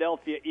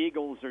Philadelphia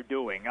Eagles are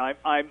doing.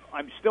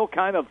 I'm still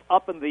kind of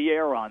up in the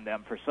air on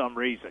them for some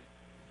reason.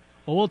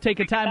 Well, we'll take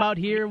a time out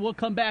here. We'll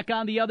come back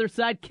on the other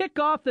side. Kick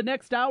off the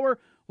next hour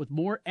with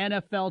more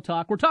NFL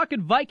talk. We're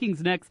talking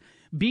Vikings next.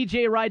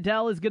 BJ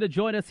Rydell is going to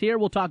join us here.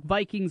 We'll talk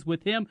Vikings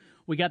with him.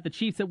 We got the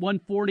Chiefs at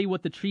 1:40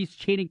 with the Chiefs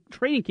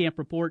training camp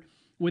report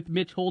with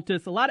Mitch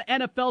Holtis. A lot of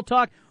NFL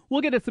talk.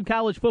 We'll get to some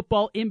college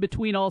football in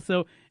between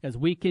also as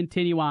we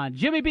continue on.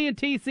 Jimmy B and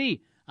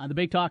TC on the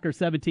Big Talker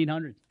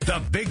 1700. The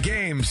big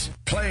games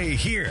play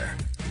here.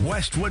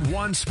 Westwood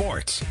One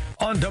Sports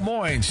on Des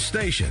Moines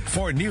Station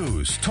for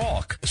news,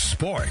 talk,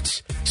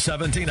 sports.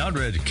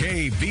 1700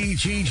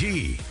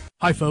 KBGG.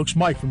 Hi folks,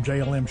 Mike from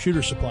JLM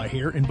Shooter Supply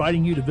here,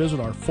 inviting you to visit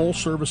our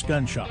full-service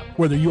gun shop.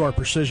 Whether you are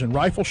precision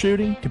rifle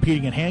shooting,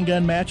 competing in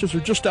handgun matches,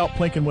 or just out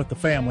plinking with the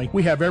family,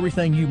 we have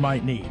everything you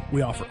might need.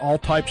 We offer all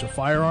types of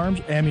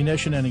firearms,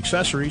 ammunition, and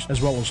accessories,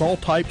 as well as all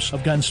types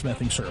of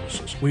gunsmithing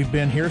services. We've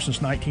been here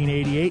since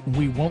 1988, and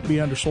we won't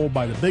be undersold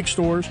by the big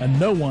stores, and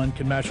no one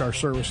can match our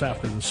service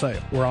after the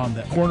sale. We're on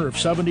the corner of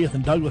 70th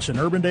and Douglas in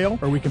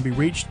Urbandale, or we can be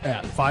reached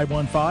at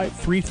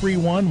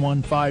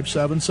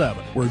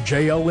 515-331-1577. We're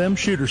JLM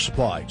Shooter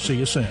Supply. See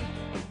you soon.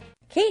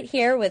 Kate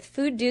here with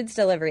Food Dudes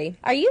Delivery.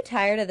 Are you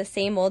tired of the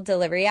same old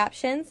delivery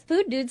options?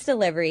 Food Dudes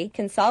Delivery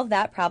can solve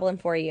that problem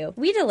for you.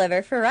 We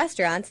deliver for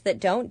restaurants that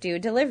don't do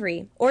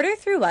delivery. Order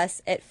through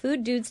us at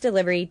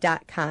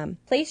fooddudesdelivery.com.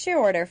 Place your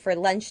order for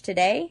lunch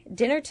today,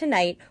 dinner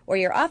tonight, or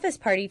your office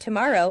party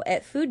tomorrow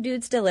at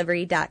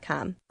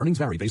fooddudesdelivery.com. Earnings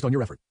vary based on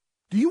your effort.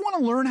 Do you want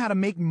to learn how to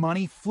make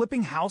money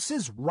flipping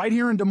houses right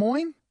here in Des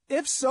Moines?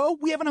 If so,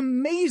 we have an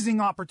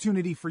amazing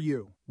opportunity for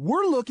you.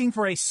 We're looking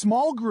for a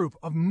small group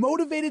of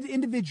motivated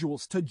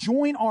individuals to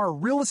join our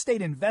real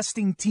estate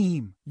investing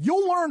team.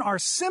 You'll learn our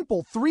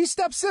simple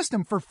 3-step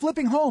system for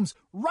flipping homes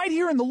right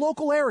here in the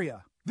local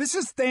area. This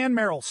is Than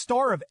Merrill,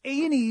 star of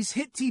A&E's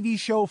hit TV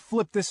show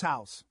Flip This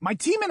House. My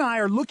team and I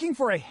are looking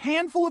for a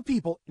handful of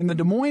people in the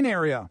Des Moines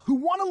area who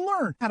want to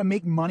learn how to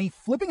make money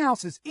flipping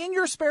houses in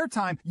your spare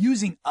time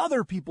using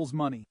other people's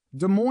money.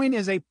 Des Moines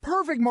is a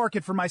perfect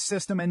market for my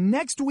system, and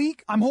next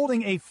week I'm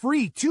holding a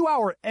free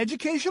 2-hour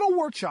educational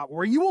workshop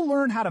where you will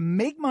learn how to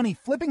make money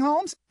flipping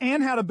homes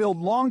and how to build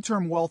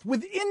long-term wealth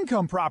with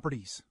income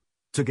properties.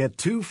 To get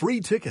 2 free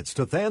tickets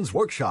to Than's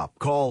Workshop,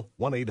 call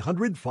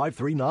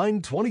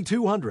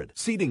 1-800-539-2200.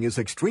 Seating is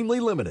extremely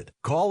limited.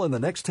 Call in the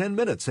next 10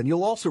 minutes and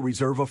you'll also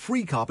reserve a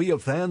free copy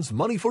of Than's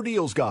Money for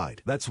Deals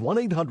Guide. That's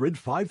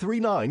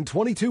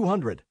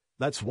 1-800-539-2200.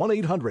 That's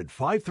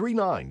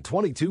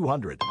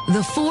 1-800-539-2200.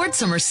 The Ford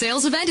Summer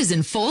Sales Event is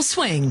in full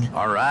swing.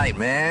 All right,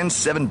 man.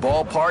 7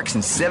 ballparks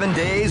in 7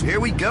 days. Here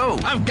we go.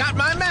 I've got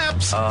my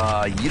maps.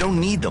 You don't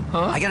need them.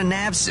 Huh? I got a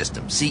nav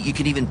system. See, you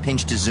could even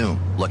pinch to zoom.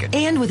 Look at.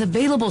 And with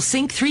available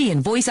Sync 3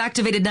 and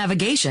voice-activated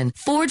navigation,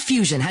 Ford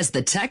Fusion has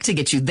the tech to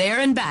get you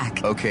there and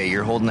back. Okay,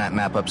 you're holding that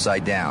map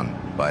upside down,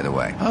 by the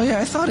way. Oh,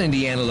 yeah, I thought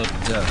Indiana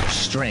looked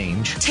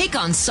strange. Take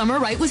on summer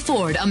right with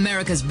Ford,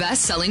 America's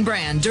best-selling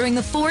brand, during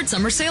the Ford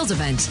Summer Sales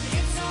Event.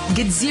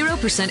 Get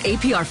 0%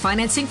 APR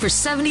financing for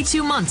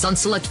 72 months on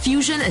select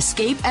Fusion,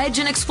 Escape, Edge,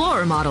 and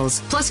Explorer models.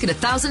 Plus, get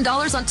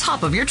 $1,000 on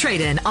top of your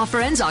trade-in. Offer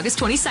ends August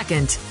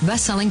 22nd.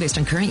 Best-selling based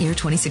on current year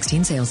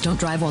 2016 sales. Don't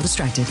drive while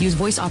distracted. Use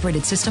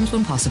voice-operated systems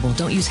when possible.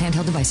 Don't use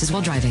handheld devices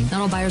while driving. Not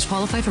all buyers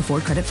qualify for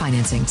Ford credit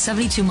financing.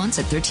 72 months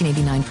at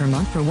 $1,389 per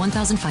month for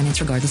 $1,000 finance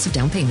regardless of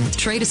down payment.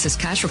 Trade Assist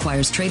Cash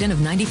requires trade-in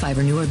of 95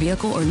 or newer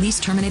vehicle or lease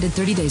terminated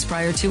 30 days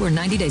prior to or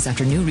 90 days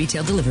after new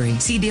retail delivery.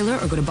 See dealer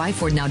or go to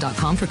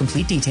buyfordnow.com for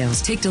complete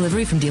details. Take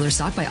delivery from dealer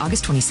stock by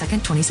August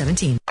 22nd,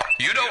 2017.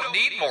 You don't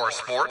need more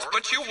sports,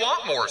 but you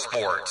want more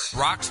sports.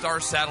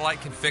 Rockstar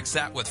Satellite can fix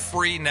that with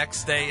free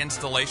next-day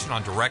installation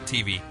on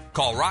DirecTV.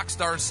 Call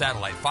Rockstar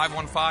Satellite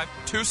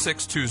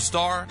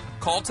 515-262-STAR.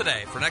 Call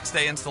today for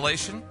next-day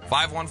installation,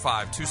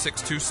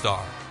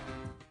 515-262-STAR.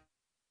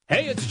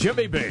 Hey, it's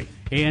Jimmy B.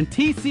 And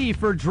TC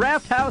for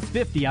Draft House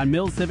 50 on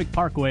Mills Civic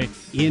Parkway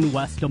in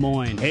West Des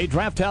Moines. Hey,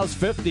 Draft House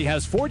 50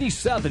 has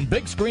 47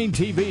 big screen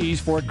TVs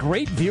for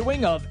great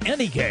viewing of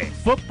any game.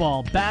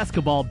 Football,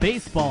 basketball,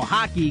 baseball,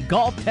 hockey,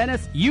 golf,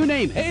 tennis, you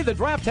name it. Hey, the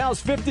Draft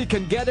House 50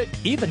 can get it,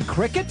 even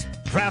cricket.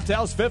 Draft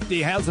House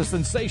 50 has a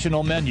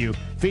sensational menu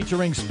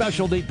featuring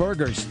specialty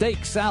burgers,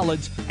 steak,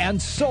 salads,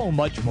 and so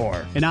much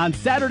more. And on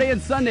Saturday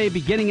and Sunday,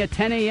 beginning at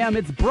 10 a.m.,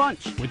 it's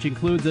brunch, which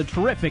includes a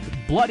terrific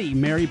Bloody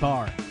Mary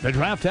bar. The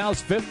Draft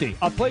House 50,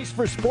 a place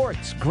for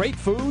sports, great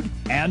food,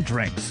 and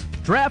drinks.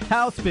 Draft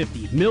House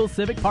 50, Mills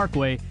Civic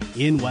Parkway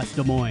in West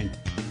Des Moines.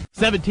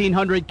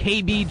 1700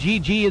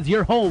 KBGG is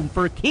your home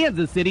for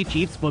Kansas City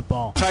Chiefs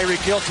football.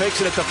 Tyreek Hill takes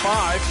it at the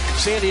 5.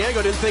 San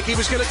Diego didn't think he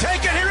was going to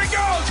take it. Here he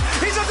goes.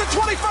 He's at the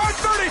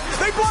 25-30.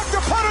 They blocked the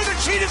punter. The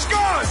cheat is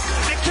gone.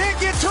 They can't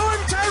get to him.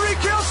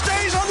 Tyreek Hill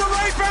stays on the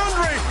right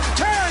boundary.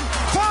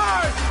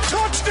 10-5.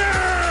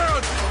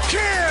 Touchdown.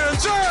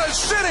 Kansas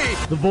City.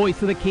 The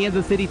voice of the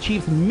Kansas City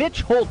Chiefs,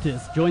 Mitch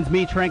Holtis, joins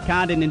me, Trent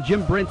Condon, and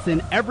Jim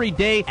Brinson every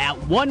day at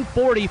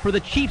 1:40 for the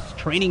Chiefs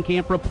Training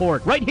Camp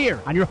Report. Right here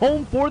on your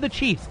home for the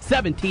Chiefs,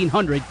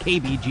 1700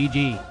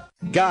 KBGG.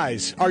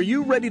 Guys, are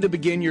you ready to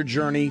begin your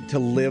journey to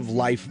live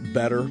life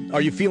better?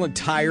 Are you feeling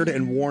tired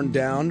and worn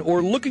down,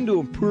 or looking to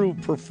improve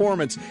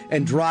performance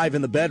and drive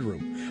in the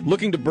bedroom?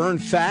 Looking to burn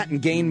fat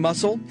and gain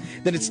muscle?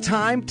 Then it's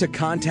time to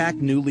contact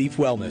New Leaf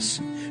Wellness.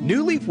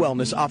 New Leaf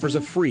Wellness offers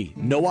a free,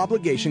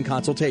 no-obligation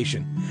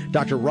consultation.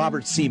 Dr.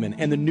 Robert Seaman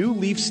and the New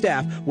Leaf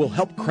staff will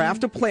help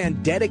craft a plan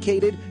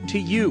dedicated to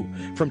you.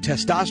 From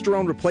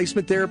testosterone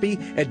replacement therapy,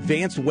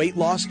 advanced weight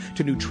loss,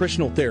 to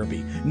nutritional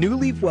therapy, New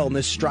Leaf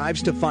Wellness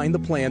strives to find the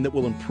plan that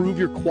will improve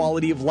your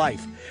quality of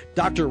life.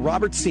 Dr.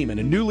 Robert Seaman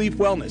and New Leaf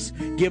Wellness.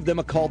 Give them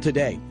a call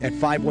today at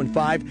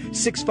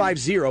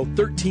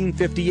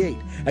 515-650-1358.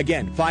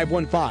 Again,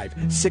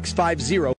 515-650